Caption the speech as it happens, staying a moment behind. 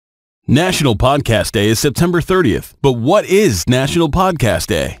National Podcast Day is September 30th, but what is National Podcast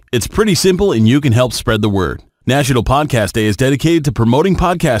Day? It's pretty simple and you can help spread the word. National Podcast Day is dedicated to promoting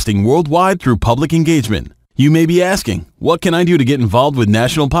podcasting worldwide through public engagement. You may be asking, what can I do to get involved with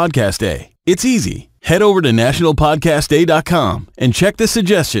National Podcast Day? It's easy. Head over to nationalpodcastday.com and check the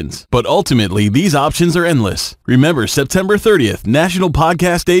suggestions, but ultimately these options are endless. Remember September 30th,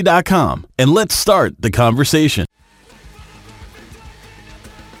 nationalpodcastday.com, and let's start the conversation.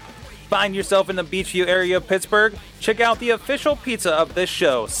 Find yourself in the Beachview area of Pittsburgh? Check out the official pizza of this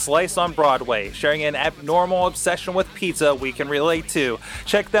show, Slice on Broadway, sharing an abnormal obsession with pizza we can relate to.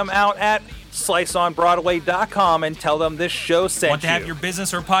 Check them out at sliceonbroadway.com and tell them this show sent you. Want to have your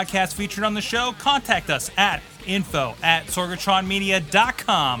business or podcast featured on the show? Contact us at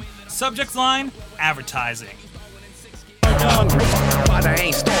info@sorgatronmedia.com. Subject line, advertising. But I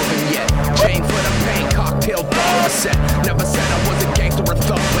ain't starving yet. Chain for the pain, cocktail bar set. Never said I was a gangster or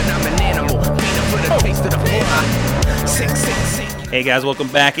thug, but I'm an animal. Beating for the taste of the blood. Hey guys, welcome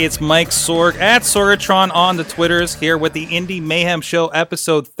back. It's Mike Sorg at Sorgatron on the Twitters, here with the Indy Mayhem Show,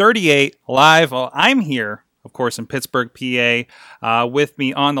 episode 38, live. Well, I'm here, of course, in Pittsburgh, PA. With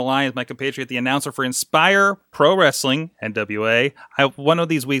me on the line is my compatriot, the announcer for Inspire Pro Wrestling, NWA. One of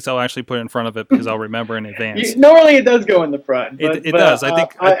these weeks I'll actually put it in front of it because I'll remember in advance. Normally it does go in the front. But, it does. I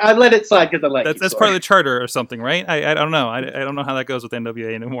think I let it slide because I like that's part of the charter or something, right? I don't know. I don't know how that goes with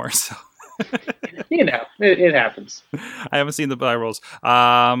NWA anymore. So. You know, it happens. I haven't seen the virals.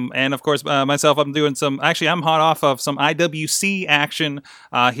 And of course, myself, I'm hot off of some IWC action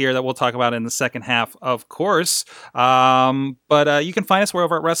here that we'll talk about in the second half, of course. But you can find us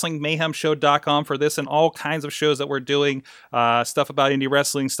over at WrestlingMayhemShow.com for this and all kinds of shows that we're doing. Stuff about indie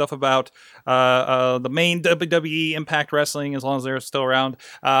wrestling, stuff about the main WWE Impact Wrestling, as long as they're still around.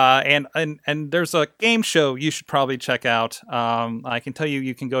 And there's a game show you should probably check out. I can tell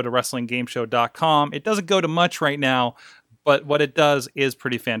you can go to WrestlingGameShow.com. It doesn't go to much right now, but what it does is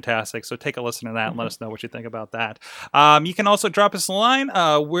pretty fantastic. So take a listen to that and let us know what you think about that. You can also drop us a line.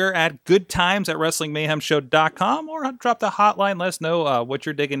 We're at goodtimes@WrestlingMayhemShow.com, or drop the hotline. Let us know what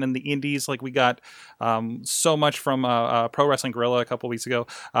you're digging in the indies. Like we got so much from Pro Wrestling Guerrilla a couple weeks ago.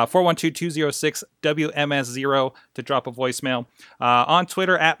 412-206-WMS0 to drop a voicemail. On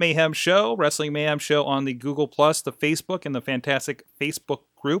Twitter at Mayhem Show, Wrestling Mayhem Show on the Google+, the Facebook, and the fantastic Facebook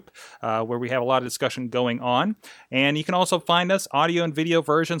group where we have a lot of discussion going on. And you can also find us audio and video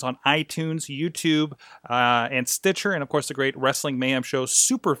versions on iTunes, YouTube, and Stitcher, and of course the great Wrestling Mayhem Show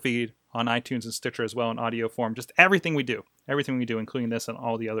super feed on iTunes and Stitcher as well in audio form. Just everything we do, including this and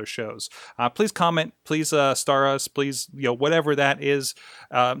all the other shows. Please comment, please star us, please, whatever that is,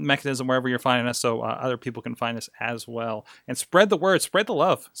 mechanism wherever you're finding us, so other people can find us as well. And spread the word, spread the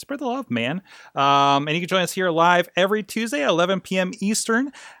love, man. And you can join us here live every Tuesday at 11 p.m.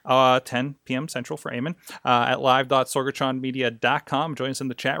 Eastern, 10 p.m. Central for Eamon, at live.sorgatronmedia.com. Join us in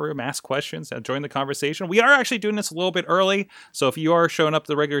the chat room, ask questions, join the conversation. We are actually doing this a little bit early, so if you are showing up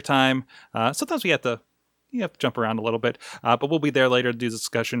the regular time, sometimes you have to jump around a little bit, but we'll be there later to do the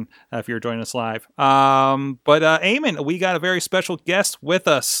discussion if you're joining us live. But Eamon, we got a very special guest with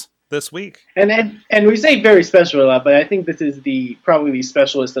us this week. And we say very special a lot, but I think this is probably the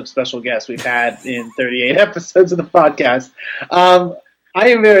specialist of special guests we've had in 38 episodes of the podcast. I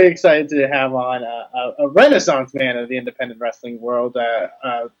am very excited to have on a renaissance man of the independent wrestling world.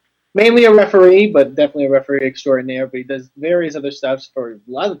 Mainly a referee, but definitely a referee extraordinaire. But he does various other stuff for a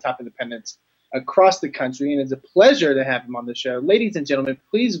lot of the top independents across the country, and it's a pleasure to have him on the show. Ladies and gentlemen,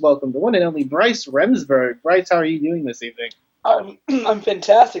 please welcome the one and only Bryce Remsburg. Bryce, how are you doing this evening? I'm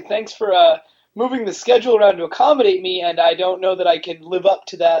fantastic. Thanks for moving the schedule around to accommodate me, and I don't know that I can live up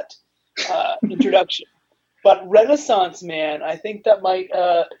to that introduction. But Renaissance Man, I think that might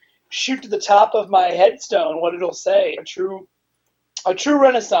shoot to the top of my headstone, what it'll say. A true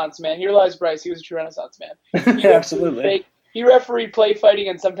Renaissance man. Here lies Bryce. He was a true Renaissance man. Absolutely. He refereed play fighting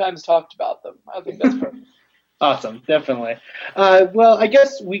and sometimes talked about them. I think that's perfect. Awesome. Definitely. Well, I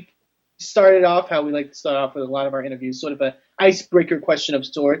guess we started off how we like to start off with a lot of our interviews, sort of an icebreaker question of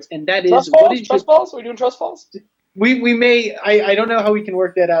sorts, and that is... Trust falls? Are we doing trust falls? We may... I don't know how we can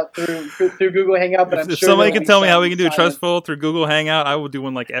work that out through Google Hangout, but I'm sure... If somebody can tell me how we can do Trustful through Google Hangout, I will do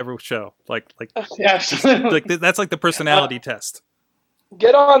one like every show. Absolutely. That's like the personality test.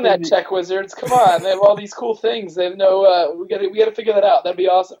 Get on that, Tech Wizards. Come on. They have all these cool things. They have no... we got to figure that out. That'd be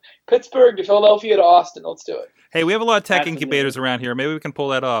awesome. Pittsburgh to Philadelphia to Austin. Let's do it. Hey, we have a lot of tech incubators around here. Maybe we can pull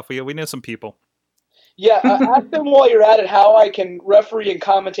that off. We know some people. Yeah, ask them while you're at it how I can referee and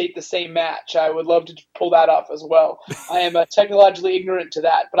commentate the same match. I would love to pull that off as well. I am technologically ignorant to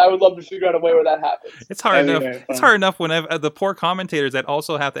that, but I would love to figure out a way where that happens. It's hard enough. It's hard enough whenever the poor commentators that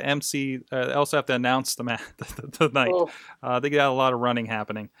also have to MC, also have to announce the match the night. Oh. They got a lot of running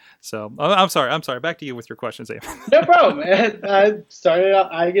happening. So I'm sorry. Back to you with your questions, Eamon. No problem. Started off,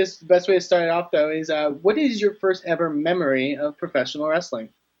 I guess the best way to start it off though is what is your first ever memory of professional wrestling?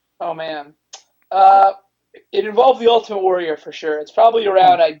 Oh man. It involved the Ultimate Warrior for sure. It's probably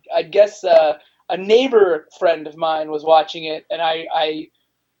around, I guess, a neighbor friend of mine was watching it, and I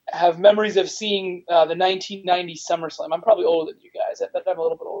have memories of seeing the 1990 SummerSlam. I'm probably older than you guys. I bet I'm a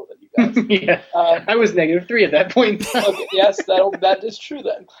little bit older than you guys. Yeah, I was -3 at that point. Okay, yes, that is true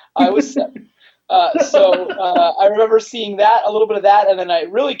then. I was 7. I remember seeing that, a little bit of that, and then I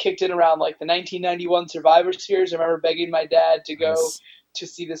really kicked in around like the 1991 Survivor Series. I remember begging my dad to go to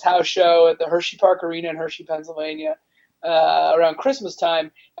see this house show at the Hershey Park Arena in Hershey, Pennsylvania, around Christmas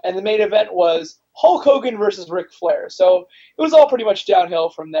time. And the main event was Hulk Hogan versus Ric Flair. So it was all pretty much downhill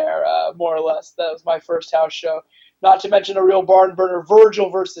from there, more or less. That was my first house show. Not to mention a real barn burner, Virgil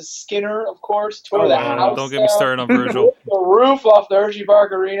versus Skinner, of course. Tore the house Don't get me started on Virgil. The roof off the Hershey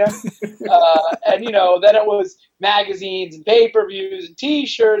Park Arena. And, then it was magazines and pay-per-views and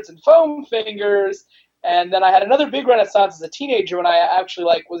T-shirts and foam fingers. And then I had another big renaissance as a teenager when I actually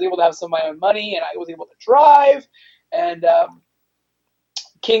was able to have some of my own money and I was able to drive. And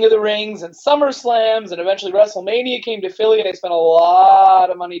King of the Rings and SummerSlams and eventually WrestleMania came to Philly, and I spent a lot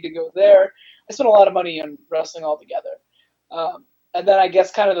of money to go there. I spent a lot of money on wrestling altogether. And then I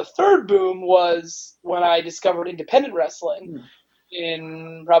guess kind of the third boom was when I discovered independent wrestling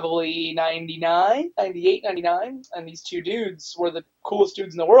in probably 98, 99. And these two dudes were the coolest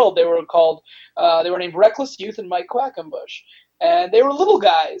dudes in the world. They were named Reckless Youth and Mike Quackenbush. And they were little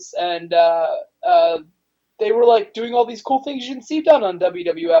guys. And they were doing all these cool things you didn't see done on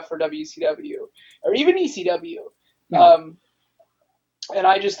WWF or WCW or even ECW. And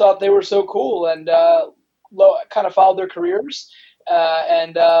I just thought they were so cool and kind of followed their careers.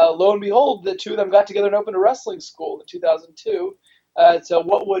 And lo and behold, the two of them got together and opened a wrestling school in 2002. So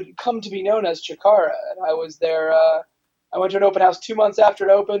what would come to be known as Chikara. And I was there. I went to an open house 2 months after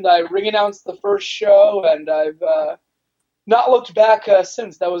it opened. I ring announced the first show, and I've not looked back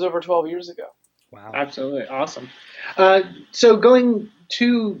since. That was over 12 years ago. Wow. Absolutely. Awesome. So going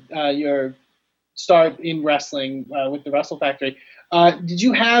to your start in wrestling with the Wrestle Factory, did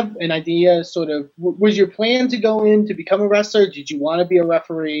you have an idea was your plan to go in to become a wrestler? Did you want to be a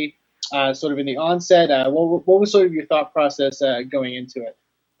referee sort of in the onset? What was sort of your thought process going into it?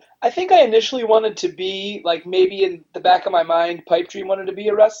 I think I initially wanted to be, maybe in the back of my mind, pipe dream wanted to be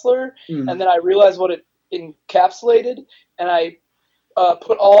a wrestler, and then I realized what it encapsulated, and I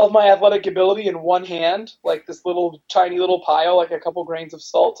put all of my athletic ability in one hand, like this little tiny little pile, like a couple grains of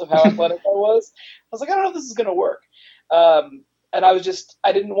salt of how athletic I was. I was like, I don't know if this is going to work. And I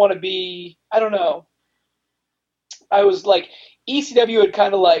didn't want to be, I don't know. I was ECW had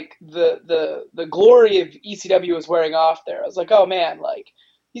kind of the glory of ECW was wearing off there. I was like, oh man,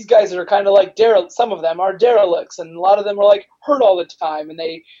 these guys are kind of like some of them are derelicts, and a lot of them are hurt all the time, and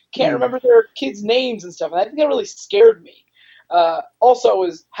they can't remember their kids' names and stuff. And I think that really scared me. Also, it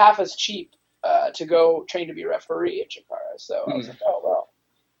was half as cheap to go train to be a referee at Chikara. So I was like, oh, well,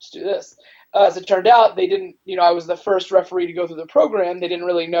 let's do this. As it turned out, they didn't, I was the first referee to go through the program. They didn't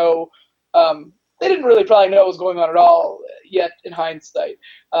really know, probably know what was going on at all yet in hindsight.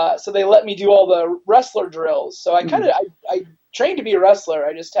 So they let me do all the wrestler drills. So I I trained to be a wrestler.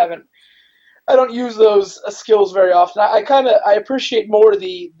 I just I don't use those skills very often. I appreciate more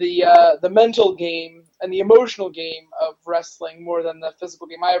the mental game and the emotional game of wrestling more than the physical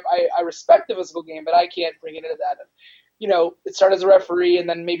game. I respect the physical game, but I can't bring it into that. And, it started as a referee, and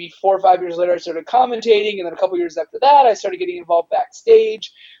then maybe 4 or 5 years later, I started commentating, and then a couple years after that, I started getting involved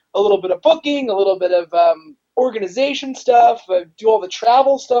backstage, a little bit of booking, a little bit of organization stuff, do all the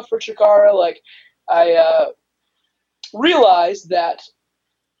travel stuff for Chikara. I realized that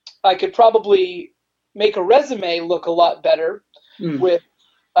I could probably make a resume look a lot better with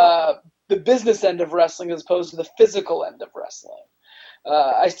the business end of wrestling as opposed to the physical end of wrestling.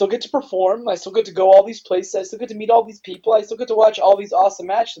 I still get to perform. I still get to go all these places. I still get to meet all these people. I still get to watch all these awesome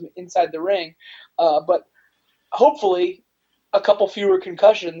matches inside the ring. But hopefully a couple fewer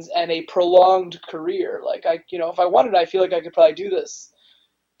concussions and a prolonged career. If I wanted, I feel like I could probably do this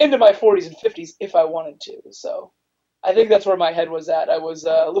into my 40s and 50s if I wanted to. So I think that's where my head was at. I was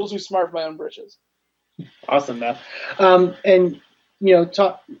a little too smart for my own britches. Awesome, man. And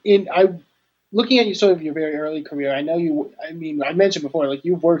looking at you sort of your very early career, I know you. I mean, I mentioned before, like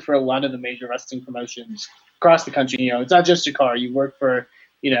you've worked for a lot of the major wrestling promotions across the country. You know, it's not just Chikara. You work for,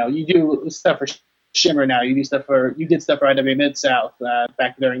 you do stuff for Shimmer now. You did stuff for IWA Mid South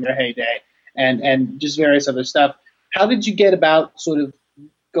back during their heyday, and just various other stuff. How did you get about sort of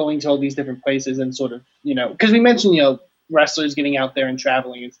going to all these different places and sort of, because we mentioned, wrestlers getting out there and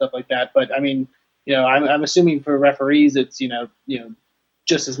traveling and stuff like that. But I mean, I'm assuming for referees, it's,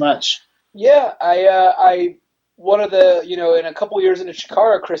 just as much. Yeah, I one of the, in a couple years into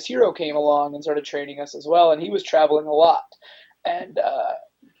Chikara, Chris Hero came along and started training us as well, and he was traveling a lot. And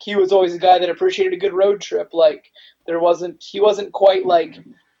he was always a guy that appreciated a good road trip. Like he wasn't quite like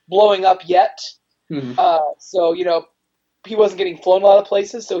blowing up yet. Mm-hmm. So, he wasn't getting flown a lot of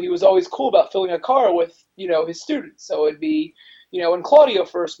places, so he was always cool about filling a car with, his students. So it'd be, when Claudio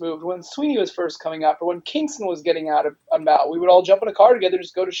first moved, when Sweeney was first coming up, or when Kingston was getting out about, we would all jump in a car together,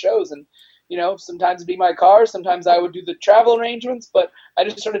 just go to shows. And, sometimes it'd be my car, sometimes I would do the travel arrangements, but I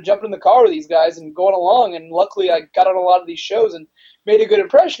just started jumping in the car with these guys and going along. And luckily I got on a lot of these shows and made a good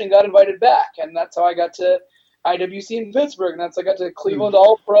impression and got invited back. And that's how I got to IWC in Pittsburgh, and that's how I got to Cleveland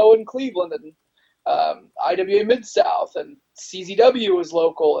All-Pro in Cleveland, and IWA Mid-South, and CZW was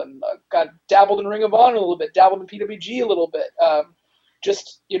local, and got dabbled in Ring of Honor a little bit, dabbled in PWG a little bit. I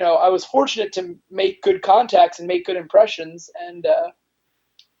was fortunate to make good contacts and make good impressions, and,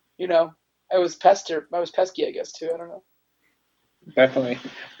 I was pesky, I guess, too. I don't know. Definitely.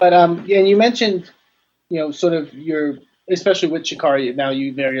 But, and you mentioned, sort of especially with Chikara, now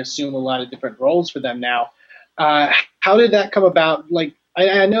you assume a lot of different roles for them now. How did that come about? Like,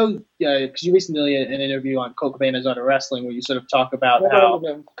 I know, because you recently did an interview on Colt Cabana's Art of Wrestling where you sort of talk about how...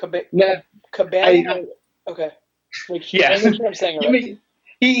 Cabana? Okay. Yeah. Make sure I'm saying it right.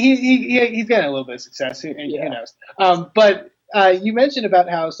 He's getting a little bit of success, who knows. But you mentioned about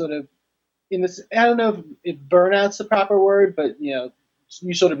how sort of, I don't know if burnout's the proper word, but, you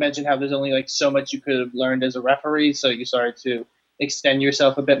sort of mentioned how there's only like so much you could have learned as a referee, so you started to extend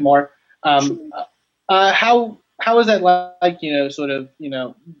yourself a bit more. How is that like, sort of,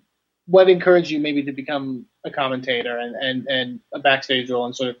 what encouraged you maybe to become a commentator and a backstage role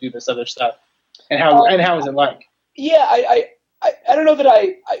and sort of do this other stuff? And how is it like? Yeah, I don't know that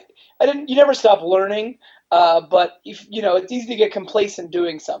I didn't, you never stop learning, but if, it's easy to get complacent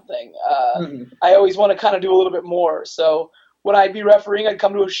doing something. I always want to kind of do a little bit more. So when I'd be refereeing, I'd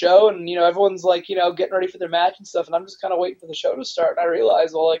come to a show and, everyone's like, getting ready for their match and stuff. And I'm just kind of waiting for the show to start. And I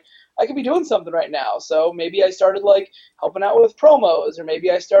realized, well, like, I could be doing something right now. So maybe I started like helping out with promos, or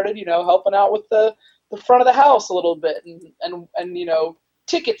maybe I started, helping out with the front of the house a little bit, and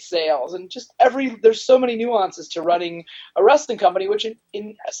ticket sales, and just there's so many nuances to running a wrestling company, which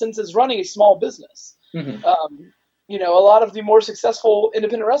in essence is running a small business. Mm-hmm. A lot of the more successful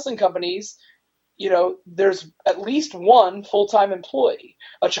independent wrestling companies, there's at least one full-time employee.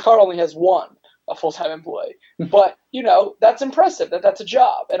 Chikara only has a full-time employee, but that's impressive. That's a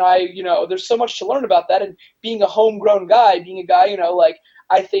job, and there's so much to learn about that. And being a homegrown guy, being a guy, like,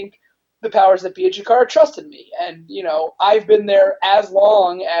 I think the powers that be at Chikara trusted me, and I've been there as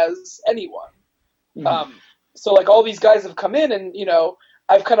long as anyone. Mm-hmm. So like all these guys have come in, and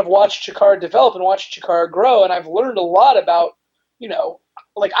I've kind of watched Chikara develop and watched Chikara grow, and I've learned a lot about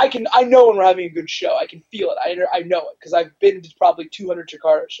like I know when we're having a good show. I can feel it. I know it because I've been to probably 200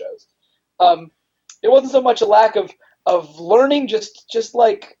 Chikara shows. It wasn't so much a lack of learning, just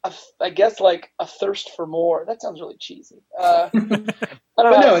like I guess like a thirst for more. That sounds really cheesy. I don't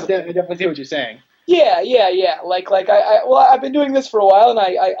know. No, I definitely see what you're saying. Yeah. Like I've been doing this for a while, and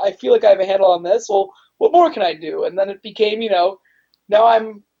I feel like I have a handle on this. Well, what more can I do? And then it became, now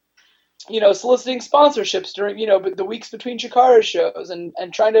I'm, soliciting sponsorships during, the weeks between Chikara shows,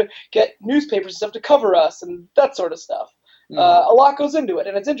 and trying to get newspapers and stuff to cover us and that sort of stuff. Mm-hmm. A lot goes into it,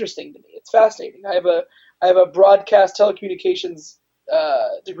 and it's interesting to me. It's fascinating. I have a broadcast telecommunications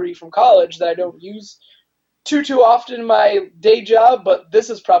degree from college that I don't use too often in my day job, but this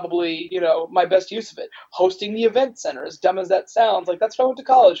is probably, my best use of it. Hosting the event center, as dumb as that sounds, like that's what I went to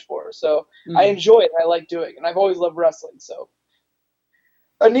college for. So I enjoy it. I like doing it, and I've always loved wrestling. So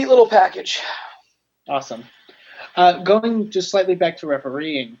a neat little package. Awesome. Going just slightly back to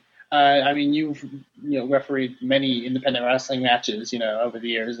refereeing. I mean, you've refereed many independent wrestling matches, over the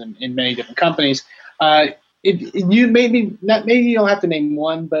years in many different companies. You maybe you don't have to name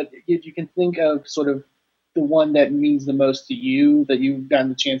one, but if you can think of sort of the one that means the most to you, that you've gotten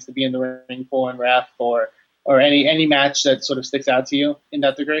the chance to be in the ring for and ref, or any match that sort of sticks out to you in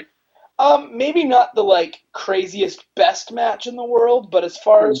that degree. Maybe not the like craziest best match in the world, but as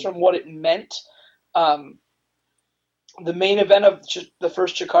far as from what it meant, the main event of the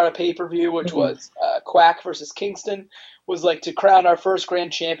first Chikara pay-per-view, which was Quack versus Kingston, was like to crown our first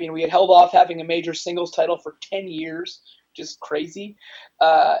grand champion. We had held off having a major singles title for 10 years, which is crazy.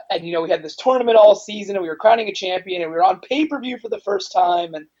 And, we had this tournament all season, and we were crowning a champion, and we were on pay-per-view for the first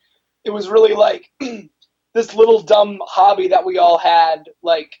time. And it was really like this little dumb hobby that we all had,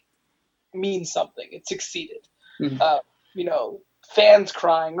 like, means something. It succeeded. Fans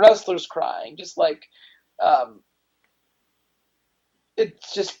crying, wrestlers crying, just like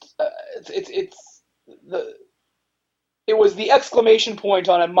it's just it was the exclamation point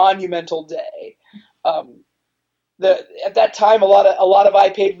on a monumental day. At that time, a lot of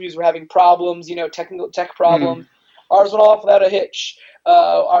iPay-per-views were having problems, tech problems. Ours went off without a hitch.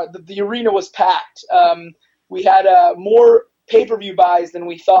 The arena was packed. We had more pay-per-view buys than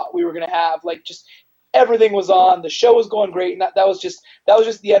we thought we were going to have. Like, just everything was on. The show was going great, and that was just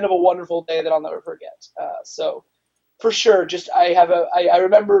the end of a wonderful day that I'll never forget. So, for sure, I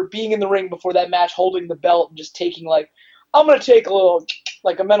remember being in the ring before that match, holding the belt, and just taking I'm going to take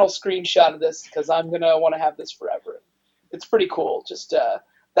a mental screenshot of this because I'm going to want to have this forever. It's pretty cool. Just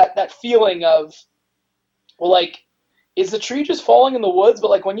that feeling of, is the tree just falling in the woods?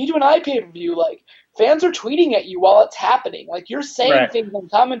 But when you do an iPay-per-view, fans are tweeting at you while it's happening. You're saying things on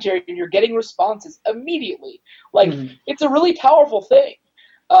commentary and you're getting responses immediately. It's a really powerful thing.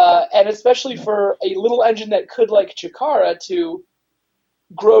 And especially for a little engine that could, Chikara, to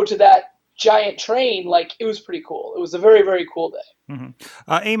grow to that giant train, it was pretty cool. It was a very, very cool day.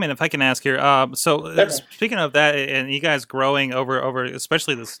 Eamon, if I can ask here, speaking of that, and you guys growing over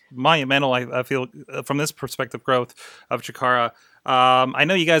especially this monumental, I feel, from this perspective, growth of Chikara, I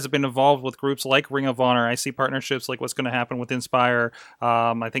know you guys have been involved with groups like Ring of Honor. I see partnerships like what's going to happen with Inspire.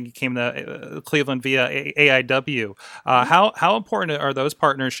 I think you came to Cleveland via AIW. How important are those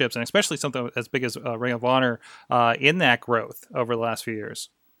partnerships, and especially something as big as Ring of Honor, in that growth over the last few years?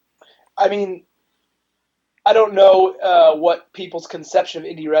 I mean, I don't know what people's conception of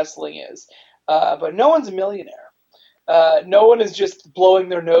indie wrestling is, but no one's a millionaire. No one is just blowing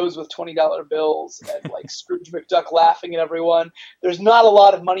their nose with $20 bills and Scrooge McDuck laughing at everyone. There's not a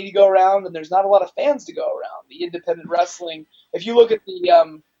lot of money to go around, and there's not a lot of fans to go around. The independent wrestling, if you look at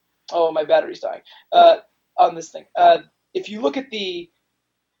the my battery's dying on this thing. If you look at the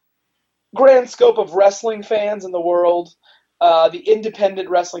grand scope of wrestling fans in the world, the independent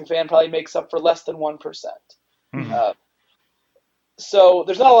wrestling fan probably makes up for less than 1%. So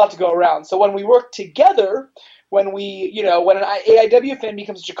there's not a lot to go around. So when we work together, when an AIW fan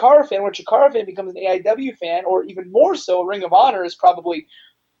becomes a Chikara fan, or a Chikara fan becomes an AIW fan, or even more so, Ring of Honor is probably,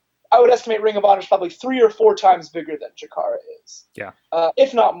 I would estimate Ring of Honor is probably 3 or 4 times bigger than Chikara is. Yeah.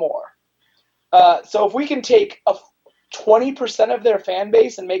 If not more. So if we can take 20% of their fan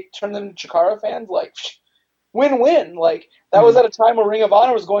base and turn them to Chikara fans, win-win. That was at a time where Ring of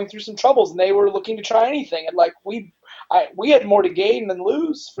Honor was going through some troubles, and they were looking to try anything. And we had more to gain than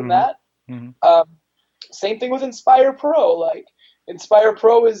lose from that. Same thing with Inspire Pro. Inspire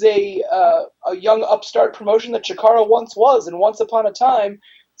Pro is a young upstart promotion that Chikara once was, and once upon a time,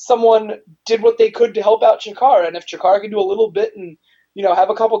 someone did what they could to help out Chikara. And if Chikara can do a little bit and have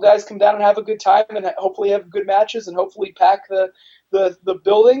a couple guys come down and have a good time, and hopefully have good matches, and hopefully pack the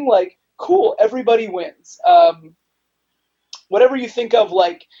building, cool, everybody wins. Whatever you think of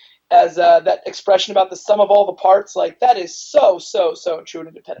as that expression about the sum of all the parts, that is so true in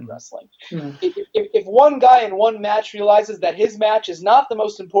independent wrestling. If one guy in one match realizes that his match is not the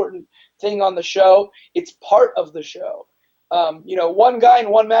most important thing on the show, it's part of the show. One guy in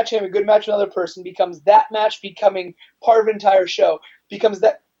one match having a good match with another person becomes that match becoming part of an entire show,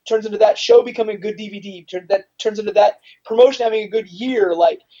 turns into that show becoming a good DVD, turns into that promotion having a good year.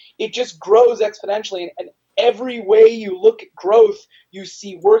 It just grows exponentially, and every way you look at growth, you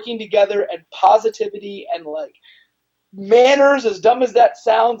see working together and positivity and manners, as dumb as that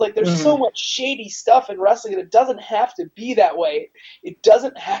sounds. There's so much shady stuff in wrestling, and it doesn't have to be that way. It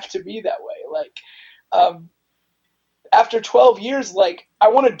doesn't have to be that way. After 12 years, I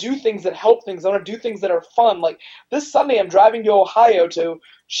want to do things that help things. I want to do things that are fun. This Sunday, I'm driving to Ohio to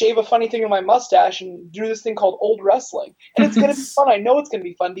shave a funny thing in my mustache and do this thing called old wrestling. And it's going to be fun. I know it's going to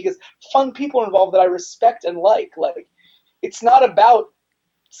be fun because fun people are involved that I respect and like. It's not about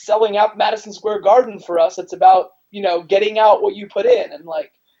selling out Madison Square Garden for us. It's about, getting out what you put in. And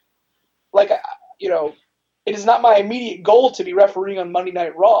it is not my immediate goal to be refereeing on Monday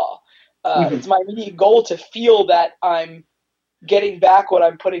Night Raw. It's my immediate goal to feel that I'm getting back what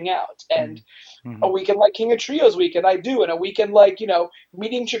I'm putting out. And a weekend like King of Trios weekend, I do. And a weekend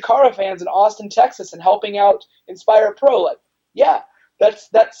meeting Chikara fans in Austin, Texas, and helping out Inspire Pro. That's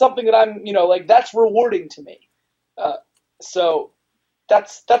something that I'm, that's rewarding to me. So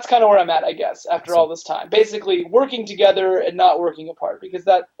that's kind of where I'm at, I guess, after all this time. Basically, working together and not working apart, because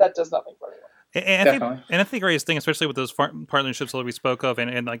that does nothing for anyone. And I think the greatest thing, especially with those partnerships that we spoke of,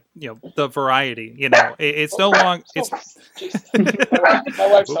 and like, you know, the variety, you know, it's no long. It's my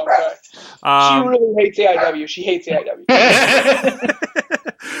wife's home. Sorry. She really hates AIW. She hates AIW.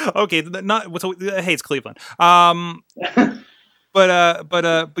 Okay, not so hates Cleveland. But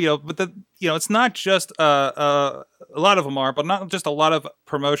you know, it's not just a lot of them are, but not just a lot of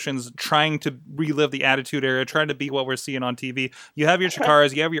promotions trying to relive the Attitude Era, trying to be what we're seeing on TV. You have your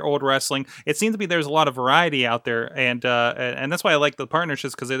Chikara's, you have your old wrestling. It seems to be there's a lot of variety out there, and that's why I like the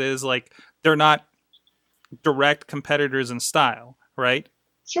partnerships, because it is like they're not direct competitors in style, right?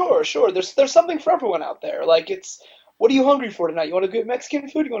 Sure. There's something for everyone out there. Like, it's, what are you hungry for tonight? You want to go Mexican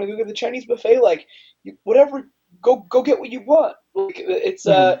food? You want to go get the Chinese buffet? Like, whatever. Go get what you want. Like, it's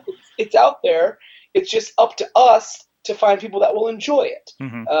out there. It's just up to us to find people that will enjoy it.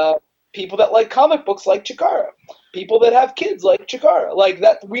 Mm-hmm. People that like comic books like Chikara. People that have kids like Chikara. Like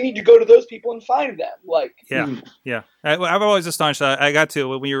that, we need to go to those people and find them. Like, yeah. I'm always astonished. I got to,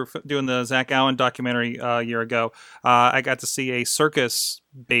 when we were doing the Zach Allen documentary a year ago, I got to see a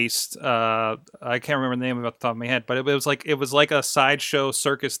circus-based. I can't remember the name of it off the top of my head, but it was like a sideshow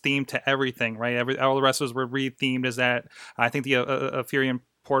circus theme to everything. Right, all the wrestlers were re-themed as that. I think the Furion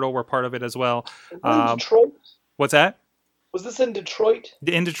Portal were part of it as well. Detroit? What's that? Was this in Detroit?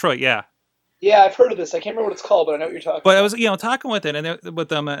 In Detroit, yeah. Yeah, I've heard of this. I can't remember what it's called, but I know what you're talking about. But I was, talking with it with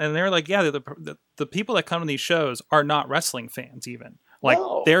them, and they're like, yeah, the people that come to these shows are not wrestling fans even. Like,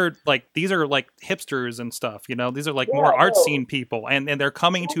 they're like, these are like hipsters and stuff, you know? These are like more art scene people, and they're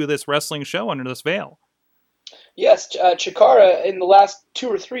coming to this wrestling show under this veil. Yes, Chikara in the last 2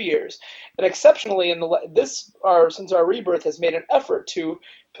 or 3 years, and exceptionally since our rebirth, has made an effort to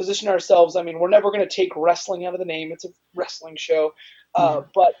position ourselves. I mean, we're never going to take wrestling out of the name. It's a wrestling show.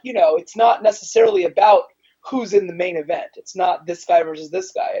 But, it's not necessarily about who's in the main event. It's not this guy versus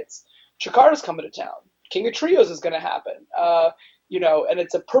this guy. It's Chikara's coming to town. King of Trios is going to happen. And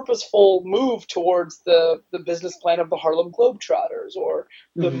it's a purposeful move towards the business plan of the Harlem Globetrotters or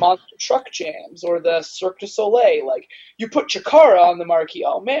the Monster Truck Jams or the Cirque du Soleil. Like, you put Chikara on the marquee.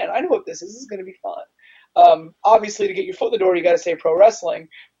 Oh, man, I know what this is. This is going to be fun. Obviously, to get your foot in the door, you got to say pro wrestling.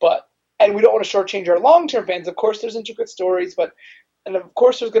 And we don't want to shortchange our long-term fans. Of course, there's intricate stories, and of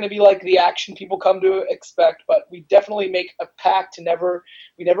course, there's going to be like the action people come to expect. But we definitely make a pact to never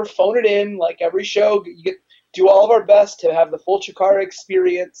phone it in. Like, every show, do all of our best to have the full Chikara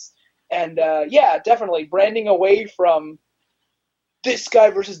experience. And definitely branding away from this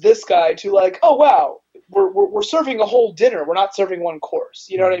guy versus this guy to like, oh wow, we're serving a whole dinner. We're not serving one course.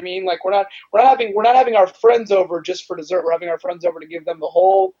 You know what I mean? Like, we're not having our friends over just for dessert. We're having our friends over to give them the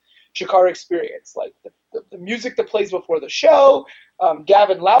whole Chikara experience. Like the music that plays before the show.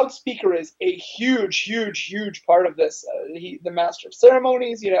 Gavin Loudspeaker is a huge part of this. The master of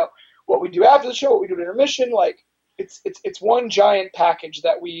ceremonies. What we do after the show, what we do at intermission. Like, it's one giant package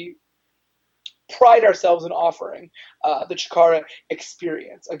that we pride ourselves in offering. The Chikara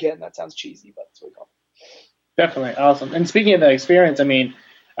experience. Again, that sounds cheesy, but that's what we call it. Definitely awesome. And speaking of that experience, I mean,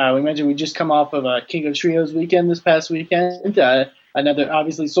 we mentioned we just come off of a King of Trios weekend this past weekend. Another,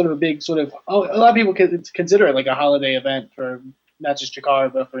 obviously, sort of a big a lot of people consider it like a holiday event for not just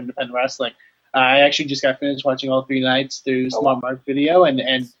Chikara, but for independent wrestling. I actually just got finished watching all 3 nights through Smart Mark Video, and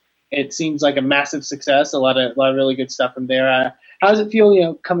it seems like a massive success. A lot of really good stuff from there. How does it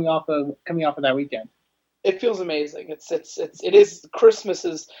feel, coming off of that weekend? It feels amazing. It is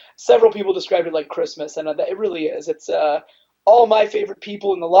Christmas. Several people described it like Christmas, and it really is. It's all my favorite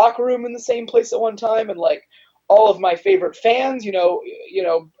people in the locker room in the same place at one time, and like all of my favorite fans.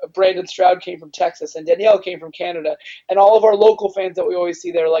 Brandon Stroud came from Texas, and Danielle came from Canada, and all of our local fans that we always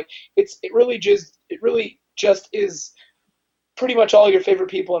see there. Like, it really just is pretty much all your favorite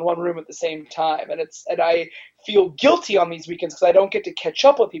people in one room at the same time. And I feel guilty on these weekends because I don't get to catch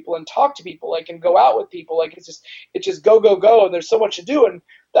up with people and talk to people, like, and go out with people. Like, it's just go, and there's so much to do, and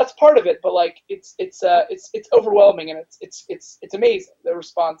that's part of it. But like, it's overwhelming, and it's amazing, the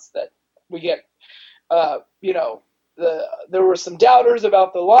response that we get. There were some doubters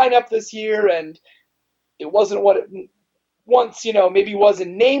about the lineup this year, and it wasn't what it once, maybe was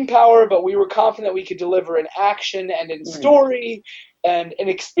in name power, but we were confident we could deliver in action and in story and an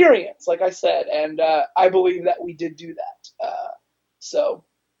experience, like I said. And I believe that we did do that. So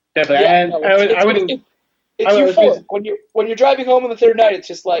definitely. Yeah, and it's euphoric. When you're driving home on the third night, it's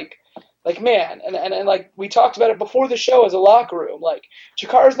just like man, and like we talked about it before the show as a locker room. Like,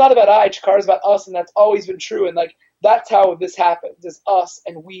 Chikara's not about Chikara's about us, and that's always been true. And like, that's how this happens, is us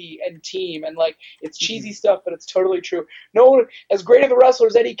and we and team, and like it's cheesy stuff, but it's totally true. No one, as great of a wrestler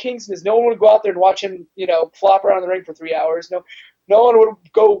as Eddie Kingston is, no one would go out there and watch him, flop around in the ring for 3 hours. No one would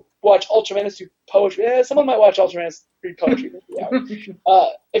go watch Ultramanus do poetry. Someone might watch Ultramanus read poetry for 3 hours.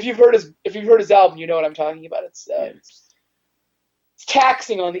 If you've heard his album, you know what I'm talking about. It's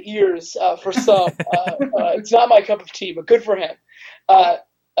taxing on the ears for some. It's not my cup of tea, but good for him. But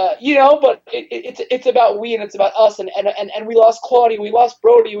it's about we, and it's about us, and we lost Claudia, we lost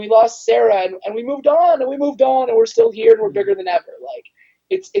Brody, we lost Sarah, and we moved on, and we're still here, and we're bigger than ever. Like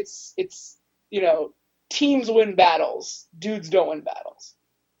it's teams win battles, dudes don't win battles.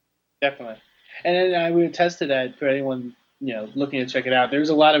 Definitely, and then I would attest to that for anyone looking to check it out. There's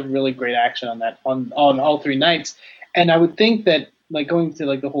a lot of really great action on that on all 3 nights, and I would think that like going to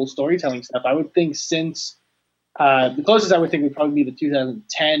like the whole storytelling stuff, I would think since. The closest I would think would probably be the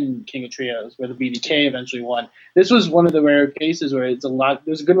 2010 King of Trios, where the BDK eventually won. This was one of the rare cases where there's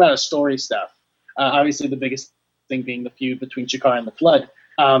a good amount of story stuff. Obviously, the biggest thing being the feud between Chikara and the Flood.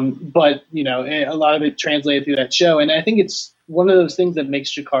 But a lot of it translated through that show, and I think it's one of those things that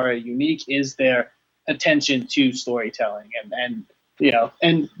makes Chikara unique is their attention to storytelling, and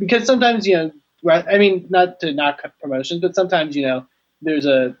because sometimes not to knock promotions, but sometimes there's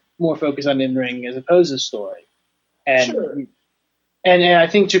a more focus on in-ring as opposed to story. And, sure. and I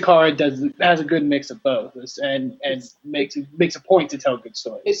think Chikara has a good mix of both, and makes a point to tell good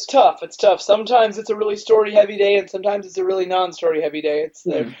stories. It's tough. Sometimes it's a really story-heavy day, and sometimes it's a really non-story-heavy day.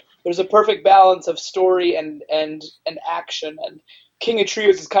 There's a perfect balance of story and action, and King of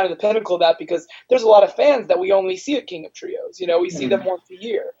Trios is kind of the pinnacle of that, because there's a lot of fans that we only see at King of Trios. We see them once a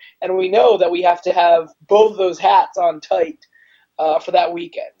year, and we know that we have to have both those hats on tight for that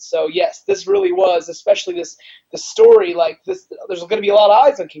weekend. So yes, this really was, especially the story like this. There's going to be a lot of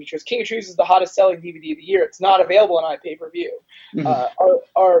eyes on King of Trios. King of Trios is the hottest selling DVD of the year. It's not available on iPay-per-view. We do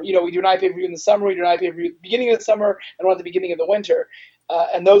an iPay-per-view in the summer. We do an iPay-per-view at the beginning of the summer and one at the beginning of the winter.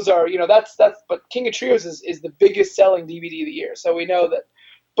 And those are, but King of Trios is the biggest selling DVD of the year. So we know that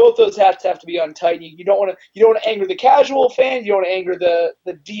both those hats have to be on tight. You don't want to anger the casual fan. You don't want to anger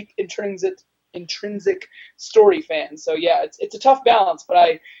the deep intrinsic story fans. So yeah, it's a tough balance, but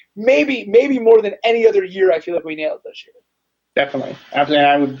I maybe more than any other year, I feel like we nailed it this year. Definitely, absolutely,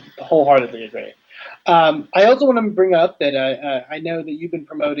 I would wholeheartedly agree. I also want to bring up that I know that you've been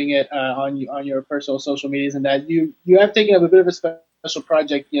promoting it on your personal social medias, and that you have taken up a bit of a special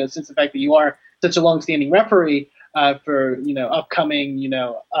project, since the fact that you are such a long-standing referee for upcoming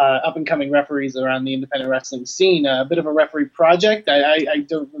up and coming referees around the independent wrestling scene. A bit of a referee project. I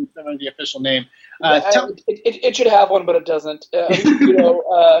don't remember the official name. It should have one, but it doesn't.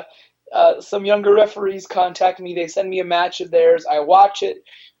 Some younger referees contact me. They send me a match of theirs. I watch it.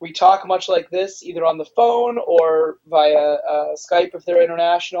 We talk much like this, either on the phone or via Skype if they're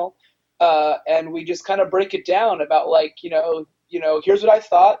international, and we just kind of break it down about here's what I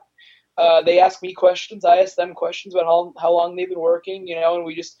thought. They ask me questions. I ask them questions about how long they've been working, and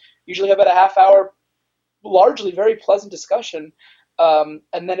we just usually have about a half hour, largely very pleasant discussion. And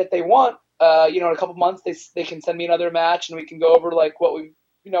then if they want, in a couple months, they can send me another match, and we can go over like what we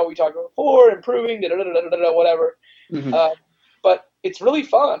talked about before, improving, whatever. Mm-hmm. But it's really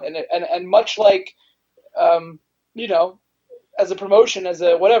fun, and much like, as a promotion, as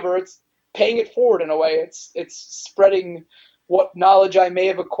a whatever, it's paying it forward in a way. It's spreading what knowledge I may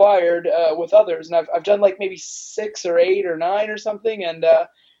have acquired with others, and I've done like maybe 6 or 8 or 9 or something, and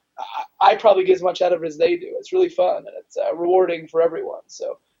I probably get as much out of it as they do. It's really fun, and it's rewarding for everyone.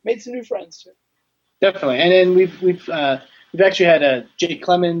 So made some new friends too. Definitely, and then we've actually had Jake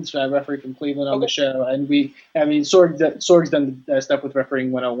Clemens, referee from Cleveland, on the show, and Sorg's done stuff with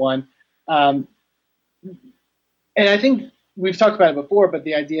Refereeing 101, and I think we've talked about it before, but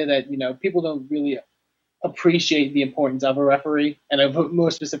the idea that people don't really appreciate the importance of a referee, and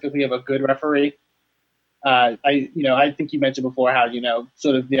more specifically of a good referee. I think you mentioned before how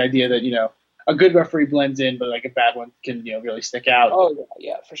sort of the idea that a good referee blends in, but like a bad one can really stick out. Oh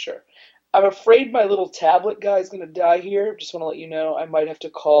yeah, for sure. I'm afraid my little tablet guy is going to die here. Just want to let you know I might have to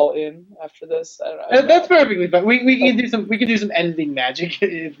call in after this. I don't know. That's perfectly fine. We can do some editing magic.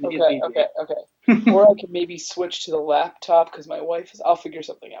 Okay. Or I can maybe switch to the laptop because my wife is. I'll figure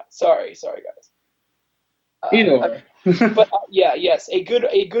something out. Sorry, guys. Either way. But yes, a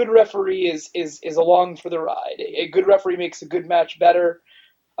good referee is along for the ride. A good referee makes a good match better.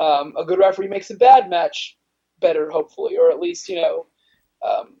 A good referee makes a bad match better, hopefully, or at least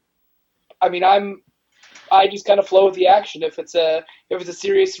I just kind of flow with the action. If it's a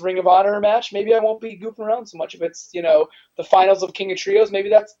serious Ring of Honor match, maybe I won't be goofing around so much. If it's, the finals of King of Trios, maybe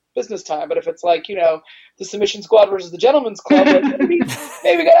that's business time. But if it's like, the Submission Squad versus the Gentleman's Club, like maybe we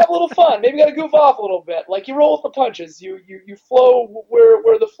gotta have a little fun. Maybe we gotta goof off a little bit. Like you roll with the punches. You flow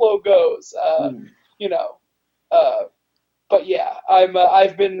where the flow goes. But yeah,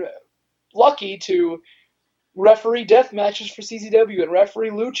 I've been lucky to referee death matches for CZW and referee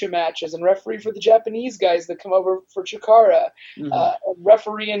lucha matches and referee for the Japanese guys that come over for Chikara, and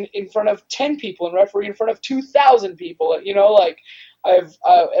referee in front of 10 people and referee in front of 2,000 people. I've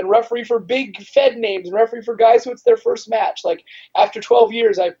and referee for big Fed names and referee for guys who it's their first match. Like after 12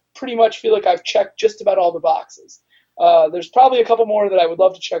 years, I pretty much feel like I've checked just about all the boxes. There's probably a couple more that I would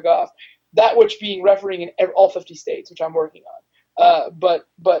love to check off. That which being refereeing in all 50 states, which I'm working on. But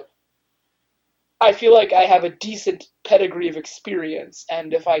I feel like I have a decent pedigree of experience,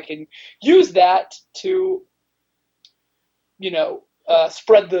 and if I can use that to,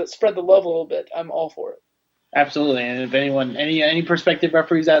 spread the love a little bit, I'm all for it. Absolutely, and if anyone, any prospective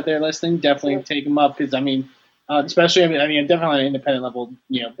referees out there listening, definitely take them up because especially definitely on an independent level,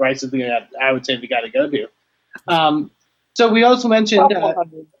 Bryce is the guy I would say the guy to go to. So we also mentioned,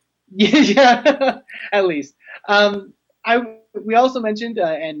 yeah, at least. We also mentioned,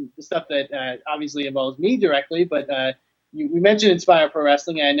 and the stuff that obviously involves me directly, but we mentioned Inspire Pro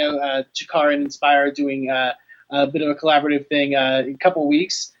Wrestling, and I know Chikara and Inspire are doing a bit of a collaborative thing in a couple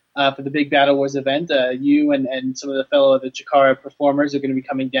weeks for the big Battle Wars event. You and some of the fellow the Chikara performers are going to be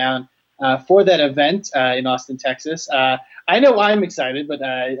coming down for that event in Austin, Texas. I know I'm excited, but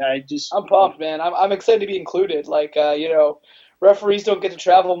I'm pumped, man. I'm excited to be included. Referees don't get to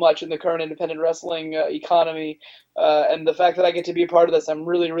travel much in the current independent wrestling economy, and the fact that I get to be a part of this, I'm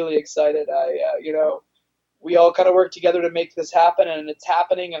really, really excited. We all kind of work together to make this happen, and it's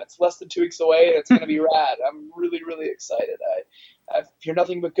happening, and it's less than 2 weeks away, and it's going to be rad. I'm really, really excited. I hear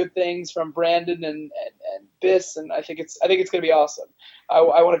nothing but good things from Brandon and Biss, and I think it's going to be awesome. I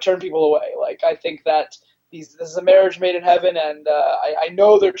want to turn people away. I think that this is a marriage made in heaven, and I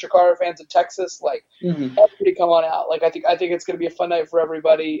know they're Chikara fans in Texas. Everybody come on out. I think it's going to be a fun night for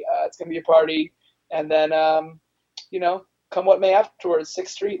everybody. It's going to be a party, and then come what may afterwards. 6th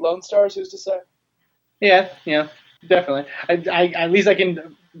Street, Lone Stars. Who's to say? Yeah, definitely. I at least I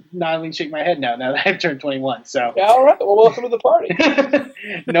can not only shake my head now that I've turned 21. So yeah, all right. Well, welcome to the party.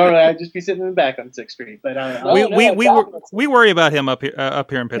 Normally I'd just be sitting in the back on 6th Street, but we worry about him up here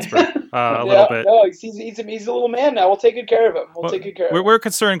in Pittsburgh a little bit. No, he's a little man now. We'll take good care of him. We're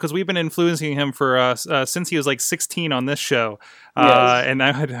concerned because we've been influencing him for since he was 16 on this show, and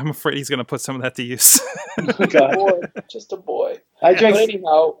I'm afraid he's going to put some of that to use. Just a boy. But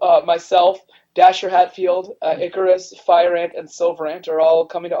anyhow, myself, Dasher Hatfield, Icarus, Fire Ant, and Silver Ant are all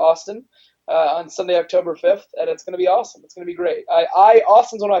coming to Austin on Sunday, October 5th, and it's going to be awesome. It's going to be great.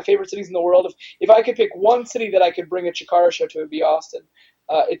 Austin's one of my favorite cities in the world. If I could pick one city that I could bring a Chikara show to, it would be Austin.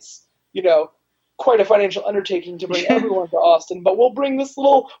 It's quite a financial undertaking to bring everyone to Austin, but we'll bring a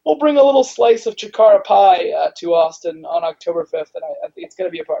little slice of Chikara pie to Austin on October 5th, and I think it's going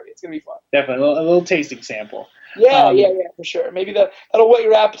to be a party. It's going to be fun. Definitely a little tasting sample. Yeah, for sure. Maybe that'll whet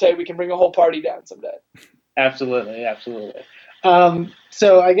your appetite. We can bring a whole party down someday. Absolutely.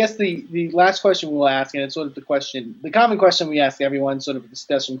 So I guess the last question we'll ask, and it's sort of the common question we ask everyone, sort of a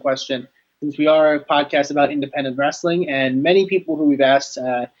discussion question, since we are a podcast about independent wrestling, and many people who we've asked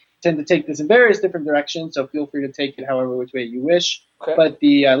tend to take this in various different directions, so feel free to take it however which way you wish. Okay. But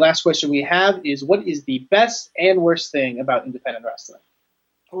the last question we have is, what is the best and worst thing about independent wrestling?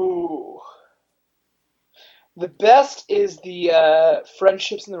 Ooh. The best is the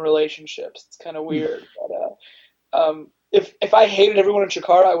friendships and the relationships. It's kind of weird, but if I hated everyone in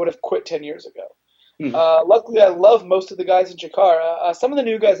Chikara, I would have quit 10 years ago. Luckily, I love most of the guys in Chikara. Some of the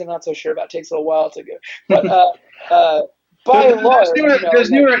new guys I'm not so sure about. It takes a little while to go. But by and large, those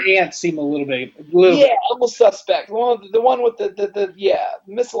newer ants seem a little bit. A little suspect. The one with the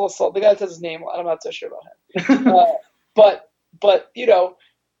missile assault. The guy that says his name. I'm not so sure about him. But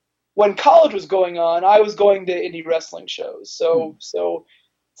when college was going on, I was going to indie wrestling shows. So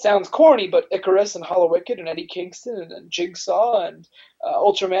sounds corny, but Icarus and Hollow Wicked and Eddie Kingston and Jigsaw and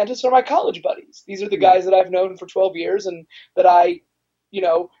Ultra Mantis are my college buddies. These are the guys that I've known for 12 years and that I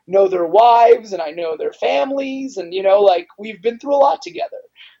know their wives and I know their families and, we've been through a lot together.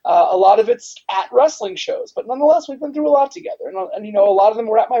 A lot of it's at wrestling shows, but nonetheless, we've been through a lot together. And a lot of them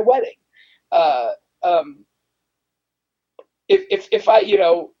were at my wedding. If I,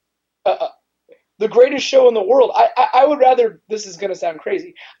 the greatest show in the world, I would rather, this is going to sound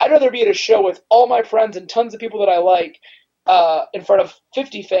crazy, I'd rather be at a show with all my friends and tons of people that I like in front of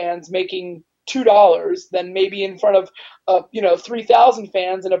 50 fans making $2 than maybe in front of 3,000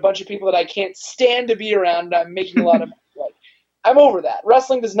 fans and a bunch of people that I can't stand to be around, and I'm making a lot of money. Like, I'm over that.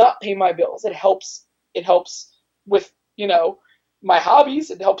 Wrestling does not pay my bills. It helps with, my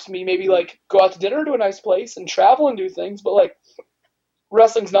hobbies. It helps me maybe like go out to dinner to a nice place and travel and do things, but like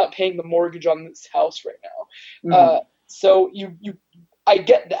wrestling's not paying the mortgage on this house right now. So I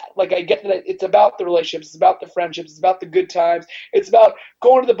get that. Like, I get that it's about the relationships, it's about the friendships, it's about the good times. It's about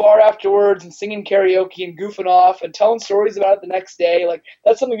going to the bar afterwards and singing karaoke and goofing off and telling stories about it the next day. Like,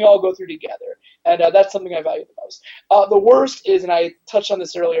 that's something we all go through together. And that's something I value the most. The worst is, and I touched on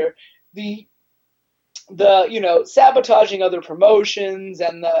this earlier, the sabotaging other promotions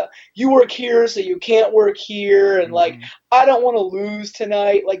and you work here so you can't work here, and like, I don't want to lose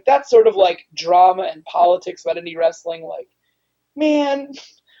tonight. Like, that sort of like drama and politics about indie wrestling. Like, man,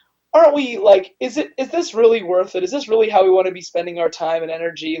 aren't we like, is this really worth it? Is this really how we want to be spending our time and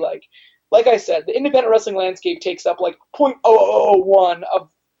energy? Like I said, the independent wrestling landscape takes up like 0.0001 of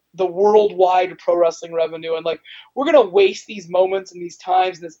the worldwide pro wrestling revenue, and like, we're gonna waste these moments and these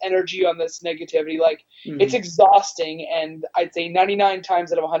times and this energy on this negativity. Like, it's exhausting, and I'd say 99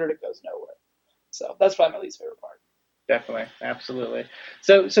 times out of 100 it goes nowhere. So that's probably my least favorite part. Definitely, absolutely.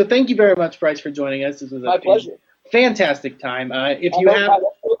 So thank you very much, Bryce, for joining us. This was my pleasure. Fantastic time. I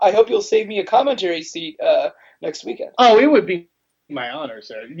hope you'll save me a commentary seat next weekend. Oh, it would be my honor,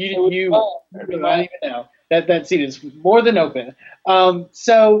 sir. You don't even know. That seat is more than open.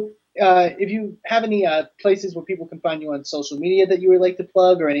 So if you have any places where people can find you on social media that you would like to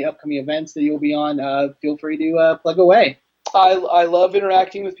plug, or any upcoming events that you'll be on, feel free to plug away. I love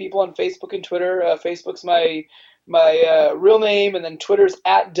interacting with people on Facebook and Twitter. Facebook's my real name, and then Twitter's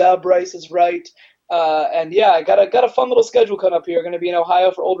 @Bryce is right. And yeah, I got a fun little schedule coming up here. Going to be in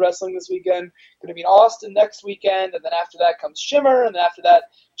Ohio for Old Wrestling this weekend. Going to be in Austin next weekend, and then after that comes Shimmer, and then after that,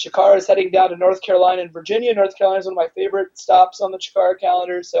 Chikara is heading down to North Carolina and Virginia. North Carolina is one of my favorite stops on the Chikara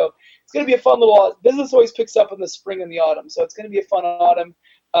calendar, so it's going to be a fun little. Business always picks up in the spring and the autumn, so it's going to be a fun autumn.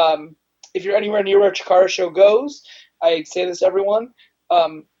 If you're anywhere near where Chikara show goes, I say this to everyone.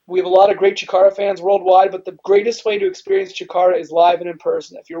 We have a lot of great Chikara fans worldwide, but the greatest way to experience Chikara is live and in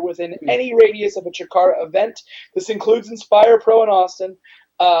person. If you're within any radius of a Chikara event, this includes Inspire Pro in Austin,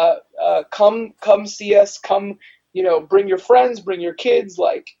 come see us. Come, bring your friends, bring your kids.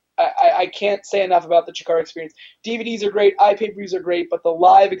 Like, I can't say enough about the Chikara experience. DVDs are great, iPay-per-views are great, but the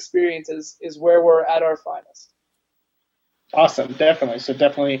live experience is where we're at our finest. Awesome, definitely. So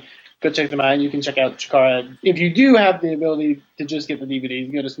definitely go check them out. And you can check out Chikara. If you do have the ability to just get the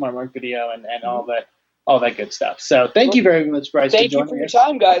DVDs, go to Smart Mark Video and all that good stuff. So thank you very much, Bryce. Thank you for your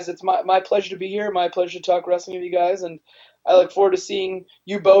time, guys. It's my pleasure to be here. My pleasure to talk wrestling with you guys, and I look forward to seeing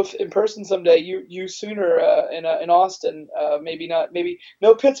you both in person someday. You sooner in Austin. Maybe not. Maybe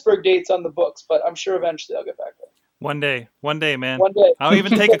no Pittsburgh dates on the books, but I'm sure eventually I'll get back there. One day, man. One day. I'll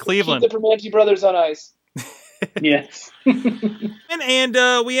even take a Cleveland. Keep the Primanti brothers on ice. Yes. and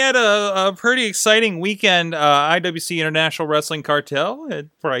we had a pretty exciting weekend. IWC International Wrestling Cartel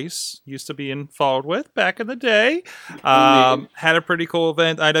that Bryce used to be involved with back in the day. Had a pretty cool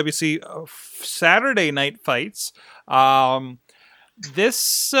event. IWC Saturday Night Fights.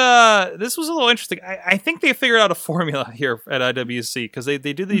 This was a little interesting. I think they figured out a formula here at IWC, because they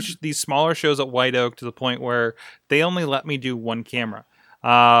do these smaller shows at White Oak to the point where they only let me do one camera.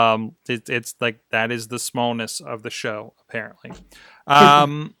 It's like, that is the smallness of the show, apparently.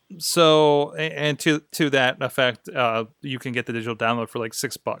 So, and to that effect, you can get the digital download for like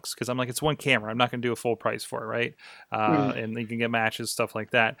 $6, because I'm like, it's one camera, I'm not going to do a full price for it, right? And you can get matches, stuff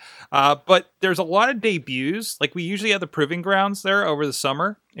like that. But there's a lot of debuts. Like, we usually have the Proving Grounds there over the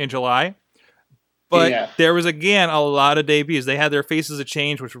summer in July. But there was, again, a lot of debuts. They had their Faces of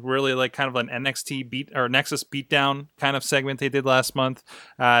Change, which was really like kind of an NXT Nexus beatdown kind of segment they did last month.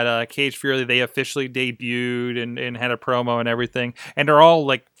 At Cage Fury, they officially debuted and had a promo and everything. And they're all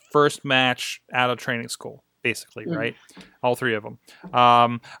like first match out of training school, basically, right? All three of them.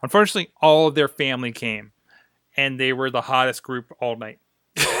 Unfortunately, all of their family came, and they were the hottest group all night.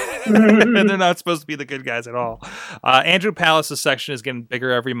 And they're not supposed to be the good guys at all. Andrew Palace's section is getting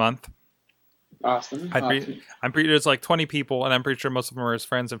bigger every month. Awesome. I'm pretty. There's like 20 people, and I'm pretty sure most of them are his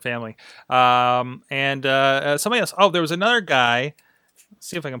friends and family. And somebody else. Oh, there was another guy. Let's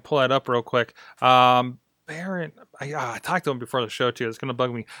see if I can pull that up real quick. Baron. I talked to him before the show too. It's gonna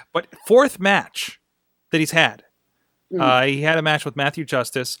bug me. But fourth match that he's had. He had a match with Matthew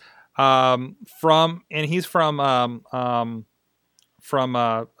Justice. He's from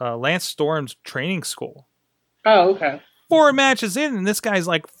Lance Storm's training school. Oh, okay. 4 matches in, and this guy's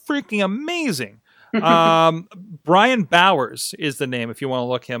like freaking amazing. Brian Bowers is the name if you want to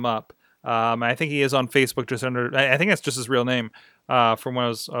look him up. I think he is on Facebook just under. I think that's just his real name. From when I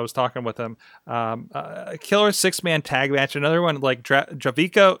was talking with him, a killer 6-man tag match. Another one like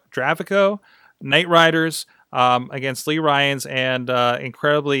Dravico, Night Riders against Lee Ryans and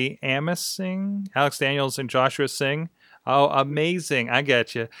incredibly Amos Alex Daniels and Joshua Singh. Oh, amazing! I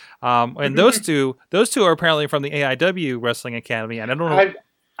get you. And those two are apparently from the AIW Wrestling Academy, and I don't know.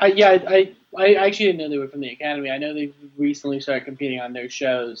 I actually didn't know they were from the Academy. I know they've recently started competing on their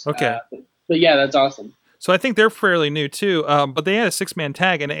shows. Okay, but yeah, that's awesome. So I think they're fairly new too. But they had a 6-man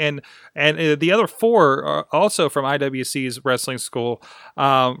tag, and the other 4 are also from IWC's wrestling school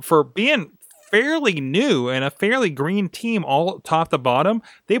for being fairly new and a fairly green team, all top to bottom.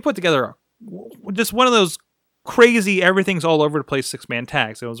 They put together just one of those crazy, everything's all over the place 6-man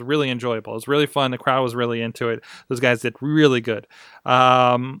tags. It was really enjoyable. It was really fun. The crowd was really into it. Those guys did really good.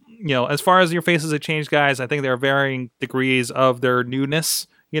 As far as your faces have changed, guys, I think there are varying degrees of their newness.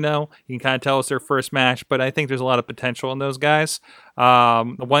 You can kind of tell it's their first match, but I think there's a lot of potential in those guys.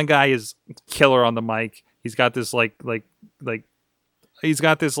 The one guy is killer on the mic. He's got this smart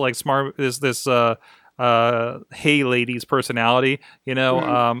this hey ladies personality.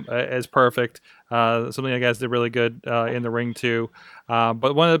 Is perfect. Some of the guys did really good in the ring too.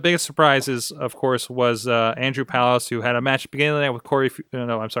 But one of the biggest surprises, of course, was Andrew Palace, who had a match beginning of the night with Corey.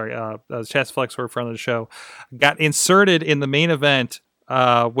 Chest Flex, who were a friend of the show, got inserted in the main event.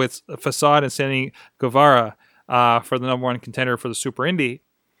 With Facade and Sandy Guevara for the number 1 contender for the Super Indy,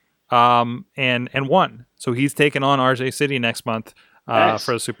 and won. So he's taking on RJ City next month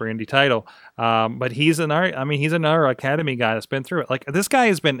for the Super Indy title. But he's another Academy guy that's been through it. Like this guy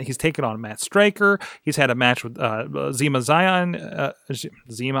he's taken on Matt Stryker. He's had a match with Zima Ion.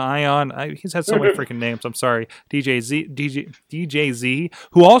 He's had so many freaking names. I'm sorry, DJ Z,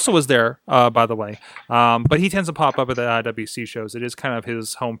 who also was there, by the way. But he tends to pop up at the IWC shows. It is kind of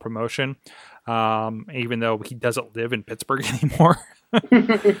his home promotion, even though he doesn't live in Pittsburgh anymore.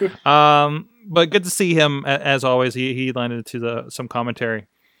 But good to see him as always. He landed to some commentary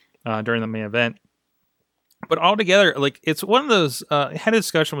during the main event. But altogether, it's one of those. I had a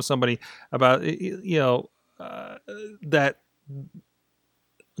discussion with somebody about that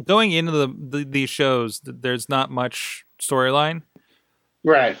going into these shows, there's not much storyline,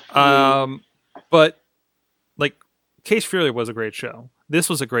 right? But Cage Fury was a great show. This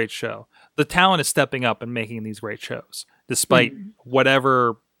was a great show. The talent is stepping up and making these great shows, despite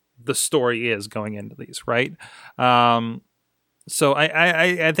whatever the story is going into these, right? So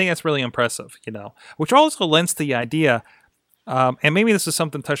I think that's really impressive, which also lends to the idea, and maybe this is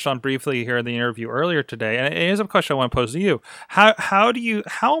something touched on briefly here in the interview earlier today, and it is a question I want to pose to you. How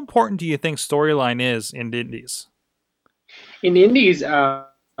important do you think storyline is in indies? In indies, I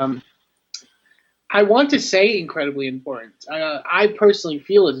want to say incredibly important. I personally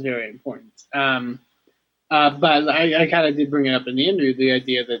feel it's very important. But I kind of did bring it up in the interview, the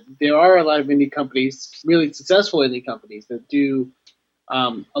idea that there are a lot of indie companies, really successful indie companies, that do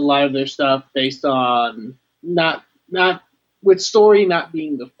a lot of their stuff based on not with story not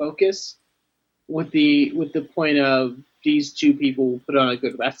being the focus, with the point of these two people put on a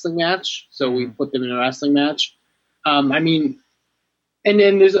good wrestling match, so we put them in a wrestling match. And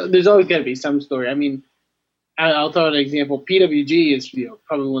then there's always got to be some story. I'll throw an example. PWG is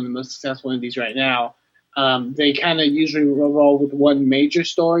probably one of the most successful indies right now. They kind of usually revolve with one major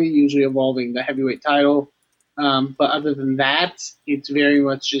story, usually involving the heavyweight title. But other than that, it's very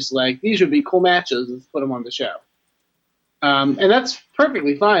much just like, these would be cool matches, let's put them on the show. And that's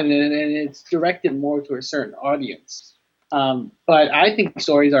perfectly fine, and it's directed more to a certain audience. But I think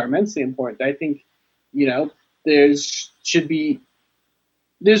stories are immensely important. I think,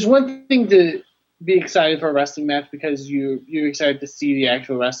 there's one thing to be excited for a wrestling match because you're excited to see the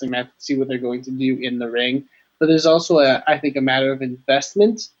actual wrestling match, see what they're going to do in the ring. But there's also I think a matter of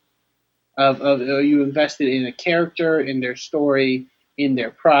investment. Of you invested in a character, in their story, in their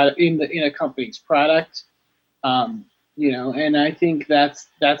product, in a company's product. And I think that's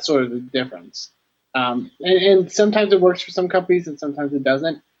sort of the difference. And sometimes it works for some companies and sometimes it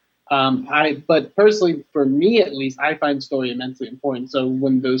doesn't. But personally, for me at least, I find story immensely important. So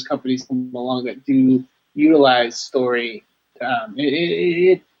when those companies come along that do utilize story,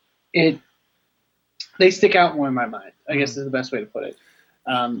 they stick out more in my mind, I guess is the best way to put it.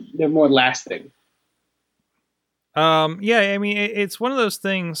 They're more lasting. It's one of those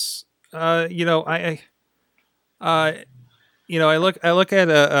things, I look at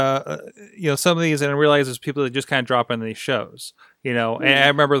some of these and I realize there's people that just kind of drop into these shows. And I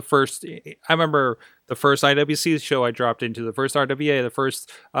remember the first IWC show I dropped into, the first RWA, the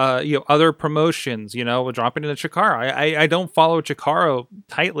first other promotions. Dropping into Chikara. I don't follow Chikara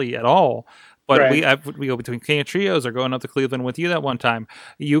tightly at all. But we go between King of Trios or going up to Cleveland with you that one time.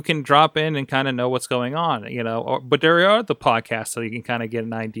 You can drop in and kind of know what's going on, but there are the podcasts so you can kind of get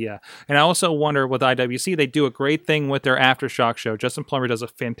an idea. And I also wonder with IWC, they do a great thing with their Aftershock show. Justin Plummer does a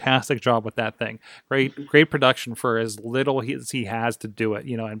fantastic job with that thing. Great production for as little as he has to do it,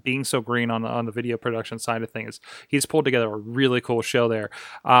 and being so green on the video production side of things. He's pulled together a really cool show there.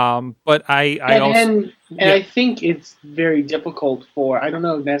 But I think it's very difficult for, I don't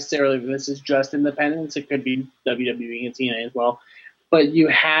know necessarily if this is just independents, it could be WWE and TNA as well, but you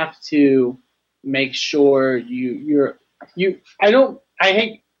have to make sure I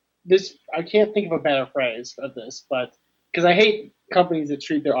hate this, I can't think of a better phrase of this, but because I hate companies that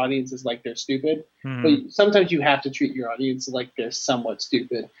treat their audiences like they're stupid, but sometimes you have to treat your audience like they're somewhat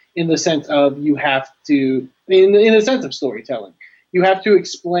stupid in the sense of in the sense of storytelling. You have to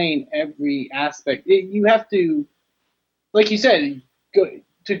explain every aspect. You have to, like you said,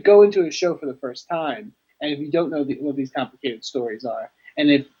 go into a show for the first time, and if you don't know what these complicated stories are, and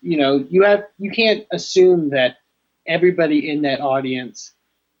if you can't assume that everybody in that audience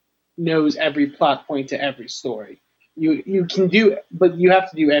knows every plot point to every story. You can do, but you have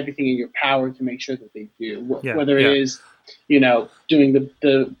to do everything in your power to make sure that they do. Whether it is, doing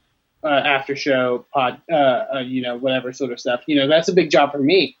the after show pod, whatever sort of stuff. That's a big job for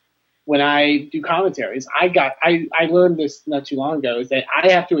me. When I do commentaries, I learned this not too long ago, is that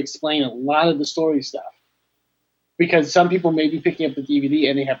I have to explain a lot of the story stuff because some people may be picking up the DVD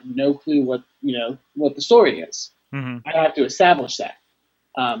and they have no clue what the story is. I have to establish that,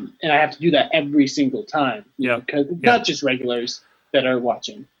 and I have to do that every single time. Because it's not just regulars that are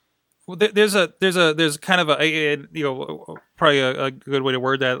watching. Well, there's kind of probably a good way to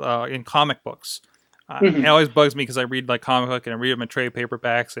word that in comic books. It always bugs me because I read like comic book and I read them in trade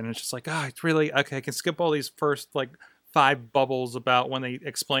paperbacks, and it's just like, it's really okay. I can skip all these first like 5 bubbles about when they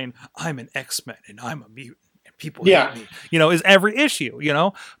explain I'm an X-Men and I'm a mutant and people hate me. Is every issue.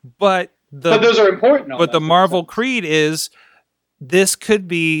 But those are important. But the Marvel creed is this could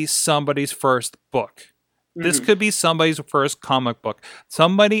be somebody's first book. This could be somebody's first comic book.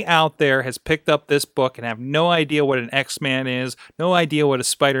 Somebody out there has picked up this book and have no idea what an X-Man is, no idea what a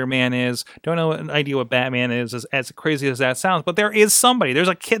Spider-Man is, don't know an idea what Batman is, as crazy as that sounds. But there is somebody. There's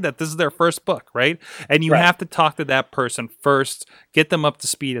a kid that this is their first book, right? And you have to talk to that person first, get them up to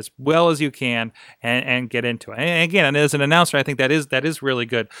speed as well as you can, and get into it. And again, and as an announcer, I think that is really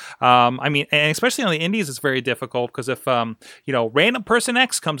good. And especially on the indies, it's very difficult because if random person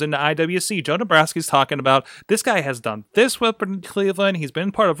X comes into IWC, Joe Dabrowski's talking about, this guy has done this with Cleveland. He's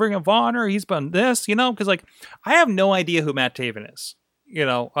been part of Ring of Honor. He's done this, because I have no idea who Matt Taven is.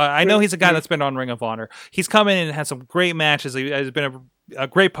 I know he's a guy that's been on Ring of Honor. He's come in and had some great matches. He has been a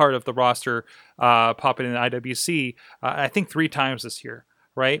great part of the roster, popping in IWC, I think 3 times this year,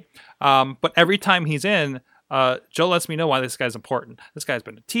 right? But every time he's in, Joe lets me know why this guy's important. This guy's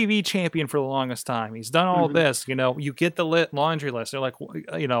been a TV champion for the longest time. He's done all this. You get the laundry list. They're like,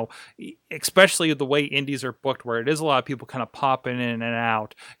 especially the way indies are booked, where it is a lot of people kind of popping in and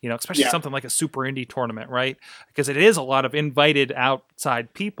out. Especially something like a super indie tournament, right? Because it is a lot of invited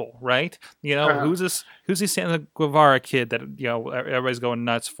outside people, right? Who's this Santa Guevara kid that everybody's going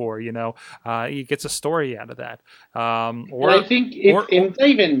nuts for? He gets a story out of that. I think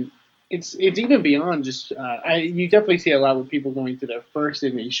it's even beyond just. You definitely see a lot of people going to their first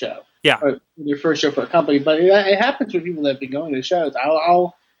indie show, or their first show for a company. But it happens with people that have been going to shows.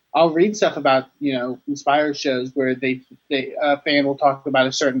 I'll read stuff about inspired shows where a fan will talk about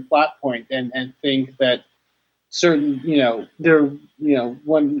a certain plot point and think that certain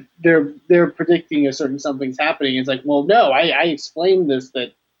when they're predicting a certain something's happening. It's like, well, no, I explained this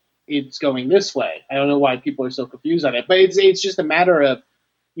that it's going this way. I don't know why people are so confused on it, but it's just a matter of.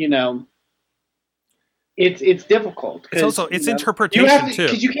 It's difficult. It's also interpretation too.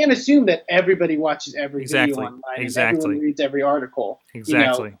 Because you can't assume that everybody watches every video online and everyone reads every article.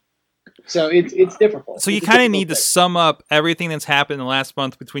 Exactly. So it's difficult. So you kind of need to sum up everything that's happened in the last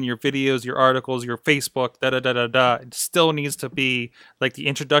month between your videos, your articles, your Facebook, It still needs to be like the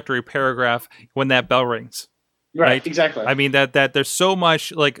introductory paragraph when that bell rings. Right, exactly. I mean that there's so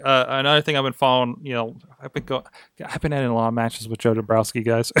much like another thing I've been following. I've been in a lot of matches with Joe Dabrowski,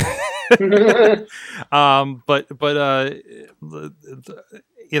 guys. But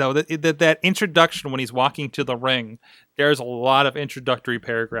that introduction when he's walking to the ring, there's a lot of introductory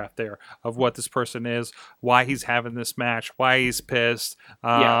paragraph there of what this person is, why he's having this match, why he's pissed.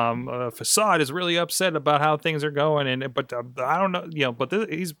 Facade is really upset about how things are going, but I don't know, but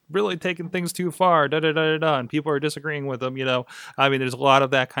he's really taking things too far, and people are disagreeing with him, I mean, there's a lot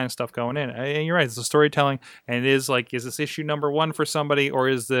of that kind of stuff going in. And you're right, it's the storytelling, and it is like, is this issue number one for somebody, or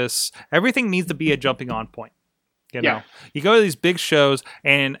is this, everything needs to be a jumping on point. You go to these big shows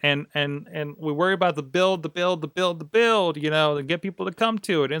and we worry about the build, and get people to come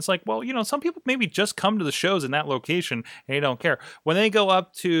to it. And it's like, well, some people maybe just come to the shows in that location and they don't care. When they go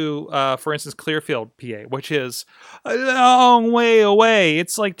up to, for instance, Clearfield, PA, which is a long way away,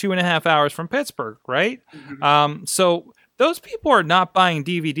 it's like 2.5 hours from Pittsburgh, right? Mm-hmm. So those people are not buying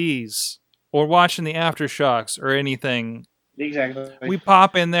DVDs or watching the aftershocks or anything. Exactly. We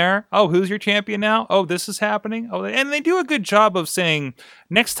pop in there. Oh, who's your champion now? Oh, this is happening. Oh, and they do a good job of saying,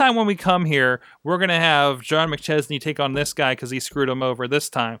 next time when we come here, we're going to have John McChesney take on this guy because he screwed him over this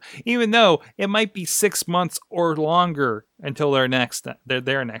time. Even though it might be 6 months or longer until they're next.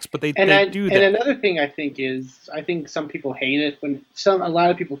 They're next, but they do that. And another thing I think some people hate it when a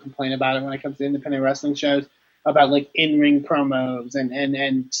lot of people complain about it when it comes to independent wrestling shows, about like in-ring promos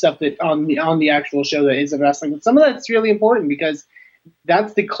and stuff that on the actual show that isn't wrestling. But some of that's really important because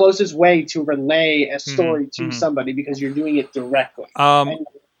that's the closest way to relay a story to somebody because you're doing it directly. Go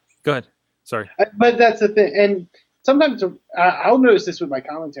ahead. Sorry. But that's the thing. And sometimes I'll notice this with my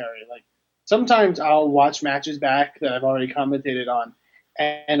commentary. Like sometimes I'll watch matches back that I've already commentated on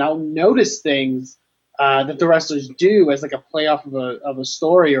and I'll notice things that the wrestlers do as like a play off of a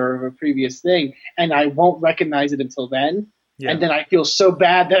story or of a previous thing, and I won't recognize it until then, and then I feel so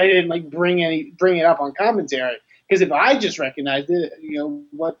bad that I didn't like bring it up on commentary. Because if I just recognized it,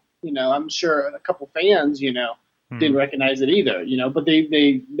 I'm sure a couple fans, didn't recognize it either, but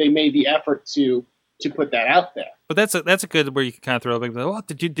they made the effort to put that out there. But that's a good where you can kind of throw a big, well,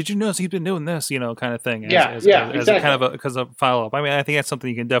 did you notice he's been doing this, kind of thing. As exactly. a kind of a follow up. I mean, I think that's something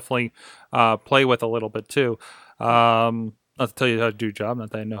you can definitely play with a little bit too. Not to tell you how to do your job,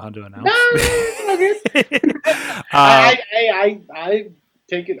 not that I know how to announce. I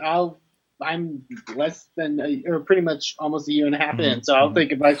take it. I'm less than or pretty much almost a year and a half in, so I'll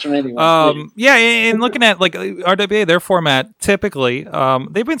take advice from anyone. And looking at like RWA, their format, typically,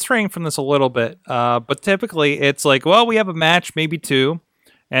 they've been straying from this a little bit, but typically it's like, well, we have a match, maybe two,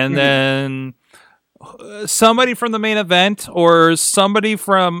 and then somebody from the main event or somebody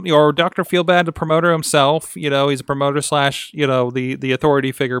from, or Dr. Feelbad, the promoter himself, he's a promoter / the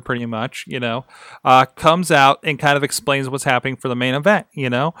authority figure pretty much, comes out and kind of explains what's happening for the main event,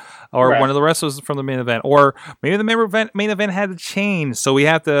 or one of the wrestlers from the main event, or maybe the main event had to change. So we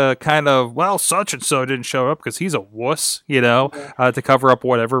have to kind of, well, such and so didn't show up because he's a wuss, to cover up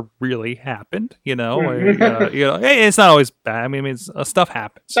whatever really happened, hey, it's not always bad. I mean, stuff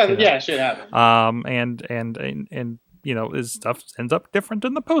happens. Shit happens. And his stuff ends up different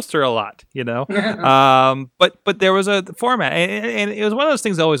in the poster a lot, but there was a format, and it was one of those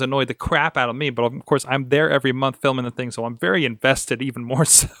things that always annoyed the crap out of me. But of course, I'm there every month filming the thing, so I'm very invested, even more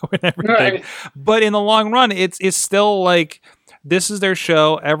so in everything. Right. But in the long run, it's still like this is their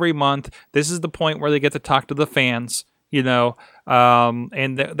show every month. This is the point where they get to talk to the fans.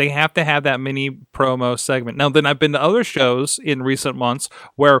 And they have to have that mini promo segment. Now, then I've been to other shows in recent months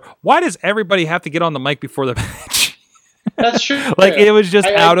where why does everybody have to get on the mic before the match? That's true. Like it was just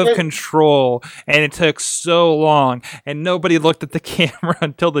out of control, and it took so long, and nobody looked at the camera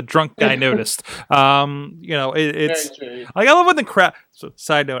until the drunk guy noticed. It's like I love when the crowd. So,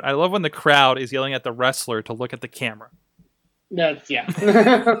 side note, I love when the crowd is yelling at the wrestler to look at the camera. That's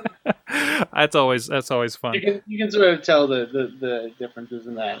That's always fun. You can sort of tell the differences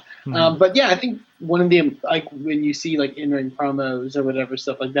in that. But yeah, I think one of the like when you see like in-ring promos or whatever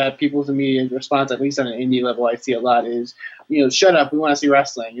stuff like that, people's immediate response, at least on an indie level, I see a lot is shut up, we want to see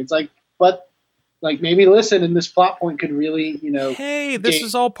wrestling. It's like, but like maybe listen, and this plot point could really hey, this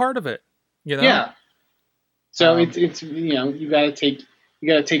is all part of it. Yeah. So it's you got to take. You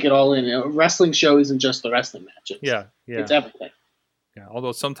got to take it all in. A wrestling show isn't just the wrestling matches. Yeah. It's everything. Yeah,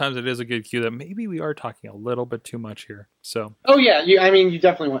 although sometimes it is a good cue that maybe we are talking a little bit too much here. So. Oh yeah, you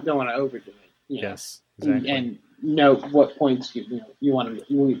definitely don't want to overdo it. Yes, exactly. And know what points you want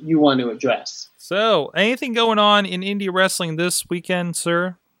to address. So, anything going on in indie wrestling this weekend,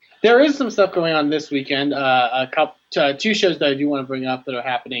 sir? There is some stuff going on this weekend. Two shows that I do want to bring up that are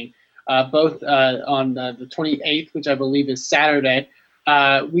happening. Both on the 28th, which I believe is Saturday.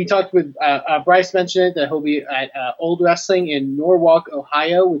 We talked with Bryce mentioned it that he'll be at Old Wrestling in Norwalk,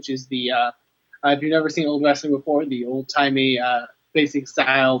 Ohio, which is the if you've never seen Old Wrestling before, the old timey basic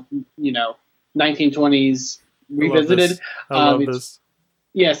style, 1920s revisited. I love this.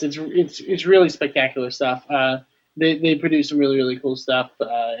 Yes, it's really spectacular stuff. They produce some really, really cool stuff,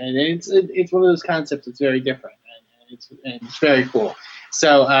 and it's one of those concepts that's very different, and it's very cool.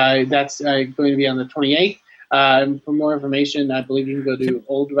 So that's going to be on the 28th. For more information, I believe you can go to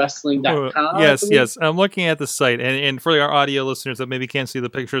oldwrestling.com. Yes. I'm looking at the site, and for our audio listeners that maybe can't see the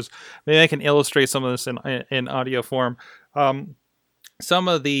pictures, maybe I can illustrate some of this in audio form. Some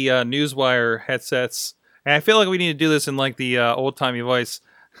of the Newswire headsets, and I feel like we need to do this in like the old-timey voice.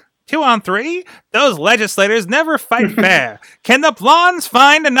 2-on-3? Those legislators never fight fair. Can the blondes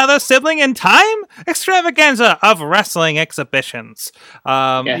find another sibling in time? Extravaganza of wrestling exhibitions.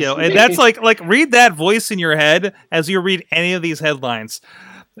 Yes. And that's like read that voice in your head as you read any of these headlines.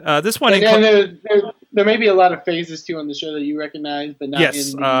 This one, there may be a lot of phases too on the show that you recognize, but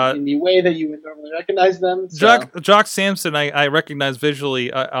not in the way that you would normally recognize them. So. Jock Sampson, I recognize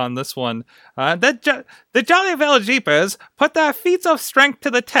visually on this one. The Jollyville Jeepers put their feats of strength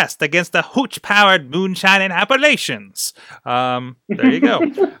to the test against the hooch-powered moonshine and Appalachians. There you go.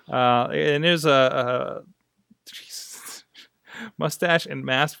 And there's a mustache and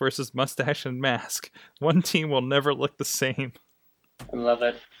mask versus mustache and mask. One team will never look the same. I love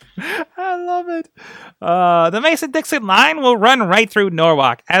it. I love it. The Mason-Dixon line will run right through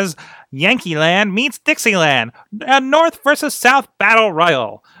Norwalk as Yankee Land meets Dixieland. A North versus South battle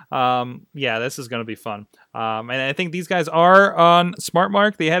royal. This is going to be fun. And I think these guys are on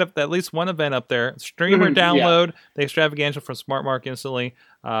SmartMark. They had at least one event up there. Stream or download the extravaganza from SmartMark instantly.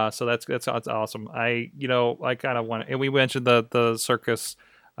 So that's awesome. I kind of want to, and we mentioned the circus.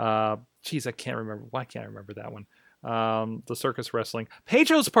 I can't remember. Why can't I remember that one? The circus wrestling.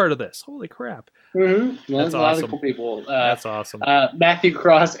 Pedro's part of this. Holy crap. Mm-hmm. Well, that's a awesome. lot of cool people. That's awesome. Matthew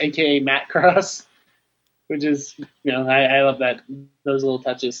Cross, aka Matt Cross, which is, I love those little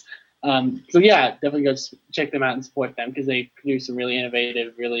touches. Definitely go check them out and support them because they produce some really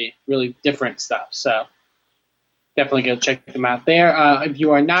innovative, really, really different stuff. So definitely go check them out there. If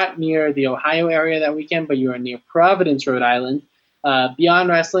you are not near the Ohio area that weekend, but you are near Providence, Rhode Island, Beyond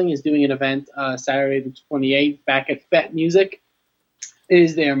Wrestling is doing an event Saturday the 28th back at Fet Music. It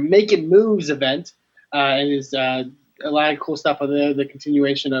is their Making Moves event. It is a lot of cool stuff on there. The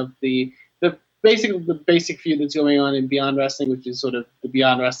continuation of the basic feud that's going on in Beyond Wrestling, which is sort of the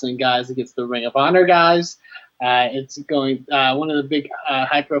Beyond Wrestling guys against the Ring of Honor guys. It's going one of the big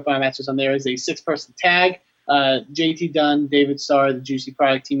high-profile matches on there is a 6-person tag. JT Dunn, David Starr, the Juicy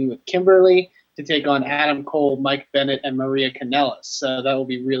Product teaming with Kimberly to take on Adam Cole, Mike Bennett, and Maria Kanellis. So that will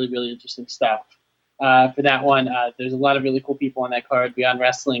be really, really interesting stuff for that one. There's a lot of really cool people on that card. Beyond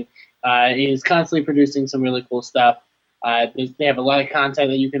Wrestling is constantly producing some really cool stuff. They have a lot of content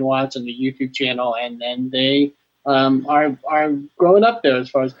that you can watch on the YouTube channel, and then they are growing up there as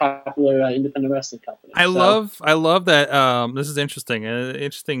far as popular independent wrestling companies. I love that. This is interesting. An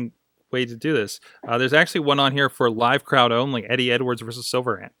interesting way to do this. There's actually one on here for live crowd only. Eddie Edwards versus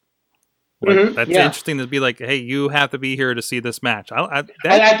Silverhand. That's interesting to be like, hey, you have to be here to see this match. I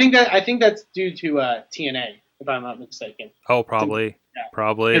think that's due to TNA, if I'm not mistaken. Oh, probably.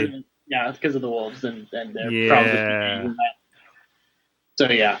 Probably. It's because of the Wolves and they're probably.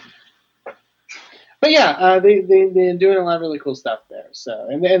 So yeah. But they're doing a lot of really cool stuff there. So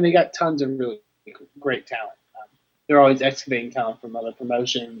and they got tons of really great talent. They're always excavating talent from other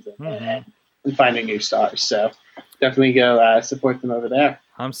promotions and finding new stars. So definitely go support them over there.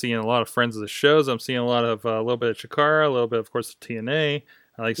 I'm seeing a lot of friends of the shows. I'm seeing a lot of a little bit of Chikara, a little bit, of course, of TNA.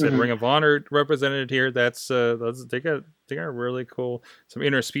 Like I said, Ring of Honor represented here. They got really cool some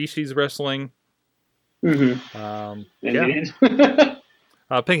interspecies wrestling.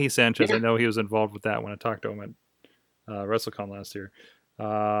 Pinky Sanchez, I know he was involved with that when I talked to him at WrestleCon last year.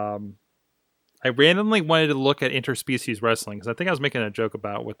 I randomly wanted to look at interspecies wrestling because I think I was making a joke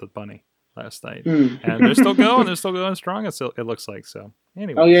about with the bunny last night, and they're still going. They're still going strong. It looks like so.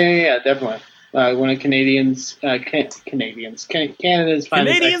 Anyway. Oh yeah, definitely. One of Canada's finest. Canadians'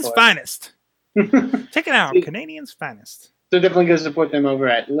 finest. Check it out, Canadians' finest. So definitely go support them over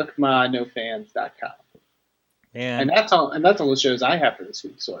at lookmanofans.com. And that's all the shows I have for this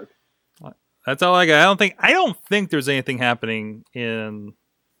week, Sorg. That's all I got. I don't think there's anything happening in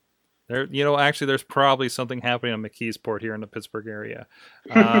there. Actually, there's probably something happening on McKeesport here in the Pittsburgh area.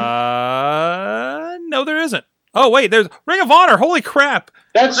 No, there isn't. Oh wait, there's Ring of Honor. Holy crap!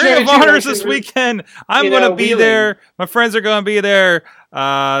 Ring of Honor is this weekend. I'm going to be there. My friends are going to be there.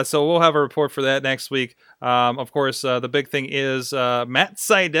 So we'll have a report for that next week. Of course, the big thing is Matt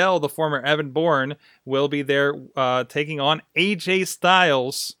Sydal, the former Evan Bourne, will be there taking on AJ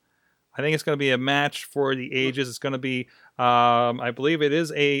Styles. I think it's going to be a match for the ages. It's going to be I believe it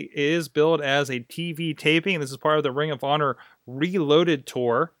is billed as a TV taping. This is part of the Ring of Honor Reloaded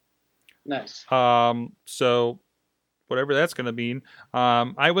tour. Nice. So whatever that's going to mean.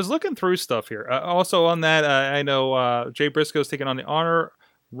 I was looking through stuff here. Also on that, I know Jay Briscoe's taking on the Honor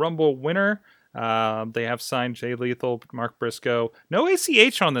Rumble winner. They have signed Jay Lethal, Mark Briscoe. No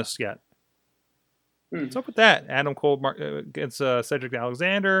ACH on this yet. What's up with that? Adam Cole against Cedric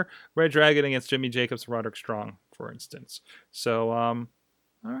Alexander, Red Dragon against Jimmy Jacobs, Roderick Strong, for instance. So, all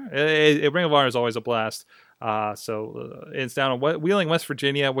right. Ring of Honor is always a blast. It's down in Wheeling, West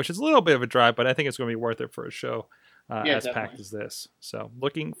Virginia, which is a little bit of a drive, but I think it's going to be worth it for a show as definitely. Packed as this. So,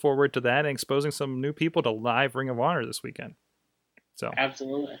 looking forward to that and exposing some new people to live Ring of Honor this weekend. So,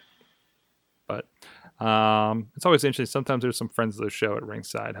 absolutely. But it's always interesting. Sometimes there's some friends of the show at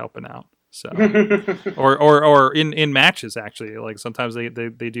ringside helping out. So, or in matches actually. Like sometimes they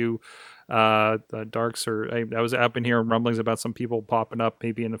do darks, or I was up in here rumblings about some people popping up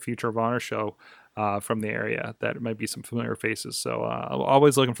maybe in the Future of Honor show from the area that might be some familiar faces. So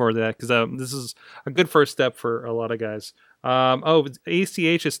always looking forward to that because this is a good first step for a lot of guys.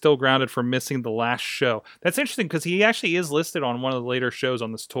 ACH is still grounded for missing the last show. That's interesting because he actually is listed on one of the later shows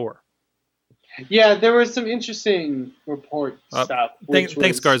on this tour. Yeah, there was some interesting report stuff.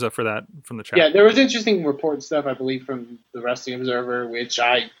 Thanks, Garza, for that from the chat. Yeah, there was interesting report stuff, I believe, from the Wrestling Observer, which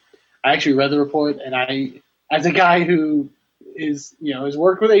I actually read the report, and I, as a guy who has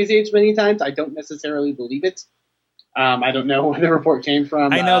worked with ACH many times, I don't necessarily believe it. I don't know where the report came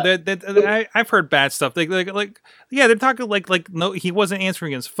from. I know that I've heard bad stuff. They're talking like no, he wasn't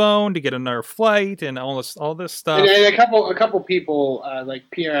answering his phone to get another flight and all this stuff. And a couple people like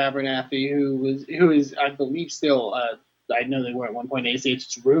Pierre Abernathy, who is I believe still I know they were at one point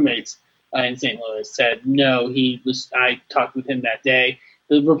ACH's roommates in St. Louis, said no, he was. I talked with him that day.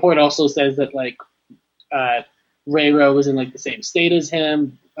 The report also says that Ray Rowe was in the same state as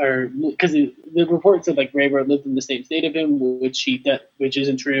him. Or because the report said Ray Rowe lived in the same state of him, which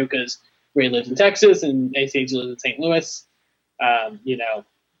isn't true because Ray lives in Texas and ACH lives in St. Louis.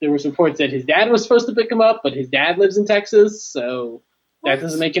 There was reports that his dad was supposed to pick him up, but his dad lives in Texas, so that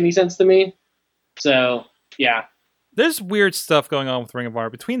doesn't make any sense to me. So yeah, there's weird stuff going on with Ring of Honor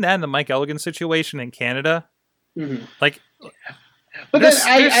between that and the Mike Elgin situation in Canada. Mm-hmm. But there's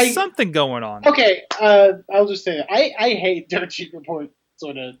something going on. Okay, I'll just say that I hate dirt sheet report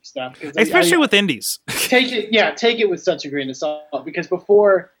sort of stuff, especially with indies. Take it with such a grain of salt, because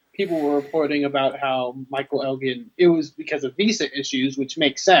before people were reporting about how Michael Elgin, it was because of visa issues, which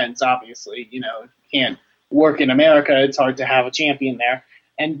makes sense. Obviously, you can't work in America; it's hard to have a champion there.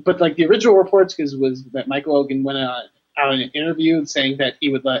 But the original reports was that Michael Elgin went out in an interview saying that he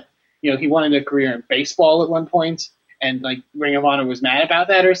would he wanted a career in baseball at one point, and Ring of Honor was mad about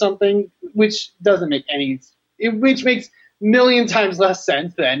that or something, which doesn't make which makes million times less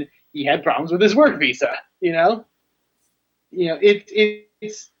sense than he had problems with his work visa.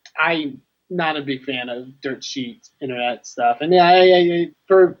 It's I'm not a big fan of dirt sheet internet stuff, and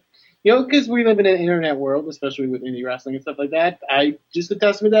because we live in an internet world, especially with indie wrestling and stuff like that. I just a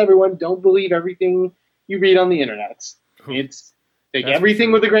testament to everyone: don't believe everything you read on the internet. It's take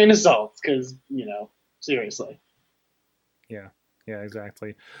everything with a grain of salt, because seriously. Yeah,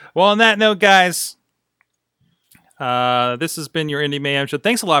 exactly. Well, on that note, guys. This has been your Indy Mayhem show.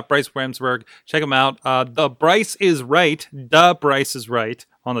 Thanks a lot, Bryce Remsburg. Check him out. The Bryce is right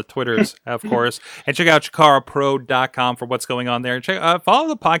on the Twitters, of course. And check out ChikaraPro.com for what's going on there. Follow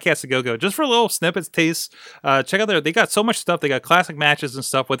the podcast at GoGo just for little snippets, tastes. Check out there. They got so much stuff. They got classic matches and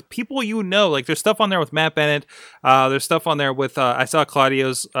stuff with people there's stuff on there with Matt Bennett. There's stuff on there with I saw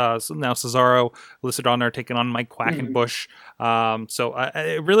Claudio's now Cesaro listed on there taking on Mike Quackenbush.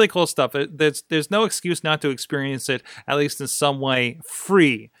 Really cool stuff. There's no excuse not to experience it, at least in some way,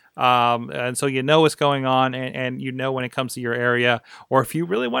 free. And so what's going on, and when it comes to your area, or if you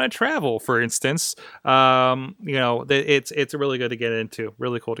really want to travel, for instance, it's really good to get into,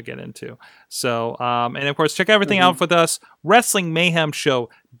 really cool to get into. So, and of course, check everything out with us,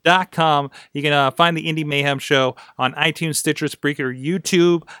 WrestlingMayhemShow.com. You can find the Indy Mayhem Show on iTunes, Stitcher, Spreaker,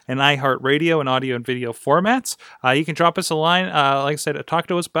 YouTube, and iHeartRadio in audio and video formats. You can drop us a line, like I said, talk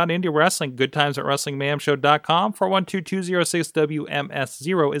to us about indie wrestling. Good times at WrestlingMayhemShow.com.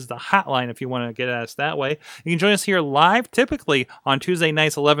 412-206-WMS0 is the hotline if you want to get at us that way. You can join us here live, typically on Tuesday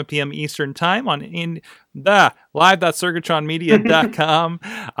nights, 11 p.m. Eastern Time on live.sorgatronmedia.com.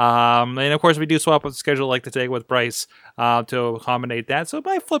 And of course, we do swap up the schedule like today with Bryce to accommodate that. So it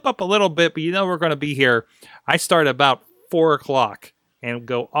might flip up a little bit, but we're going to be here. I start about 4 o'clock and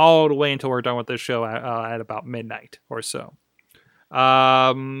go all the way until we're done with this show at about midnight or so.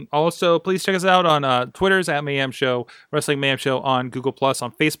 Also, please check us out on Twitter's at Mayhem Show, Wrestling Mayhem Show on Google Plus,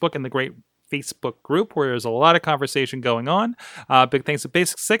 on Facebook, and the great Facebook group where there's a lot of conversation going on. Big thanks to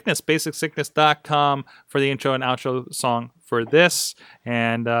Basic Sickness, basicsickness.com for the intro and outro song for this.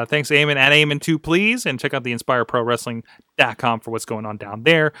 And thanks to Eamon at Eamon2 Please, and check out the InspireProWrestling.com for what's going on down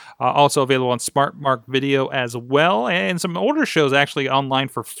there. Also available on Smart Mark Video as well, and some older shows actually online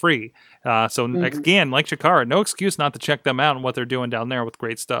for free. Again, like Chikara, no excuse not to check them out and what they're doing down there with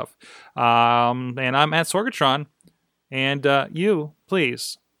great stuff. And I'm at Sorgatron, and you,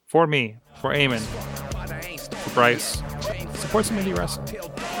 please, for me, for Eamon, for Bryce, support some indie wrestling.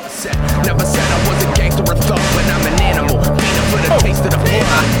 Never said I was a gangster or thug, but I'm an animal. Beating for the taste of the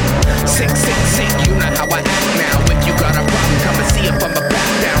blood. Sick, you know how I act now. If you got a problem, come and see if I'm a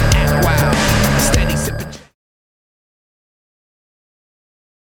back down.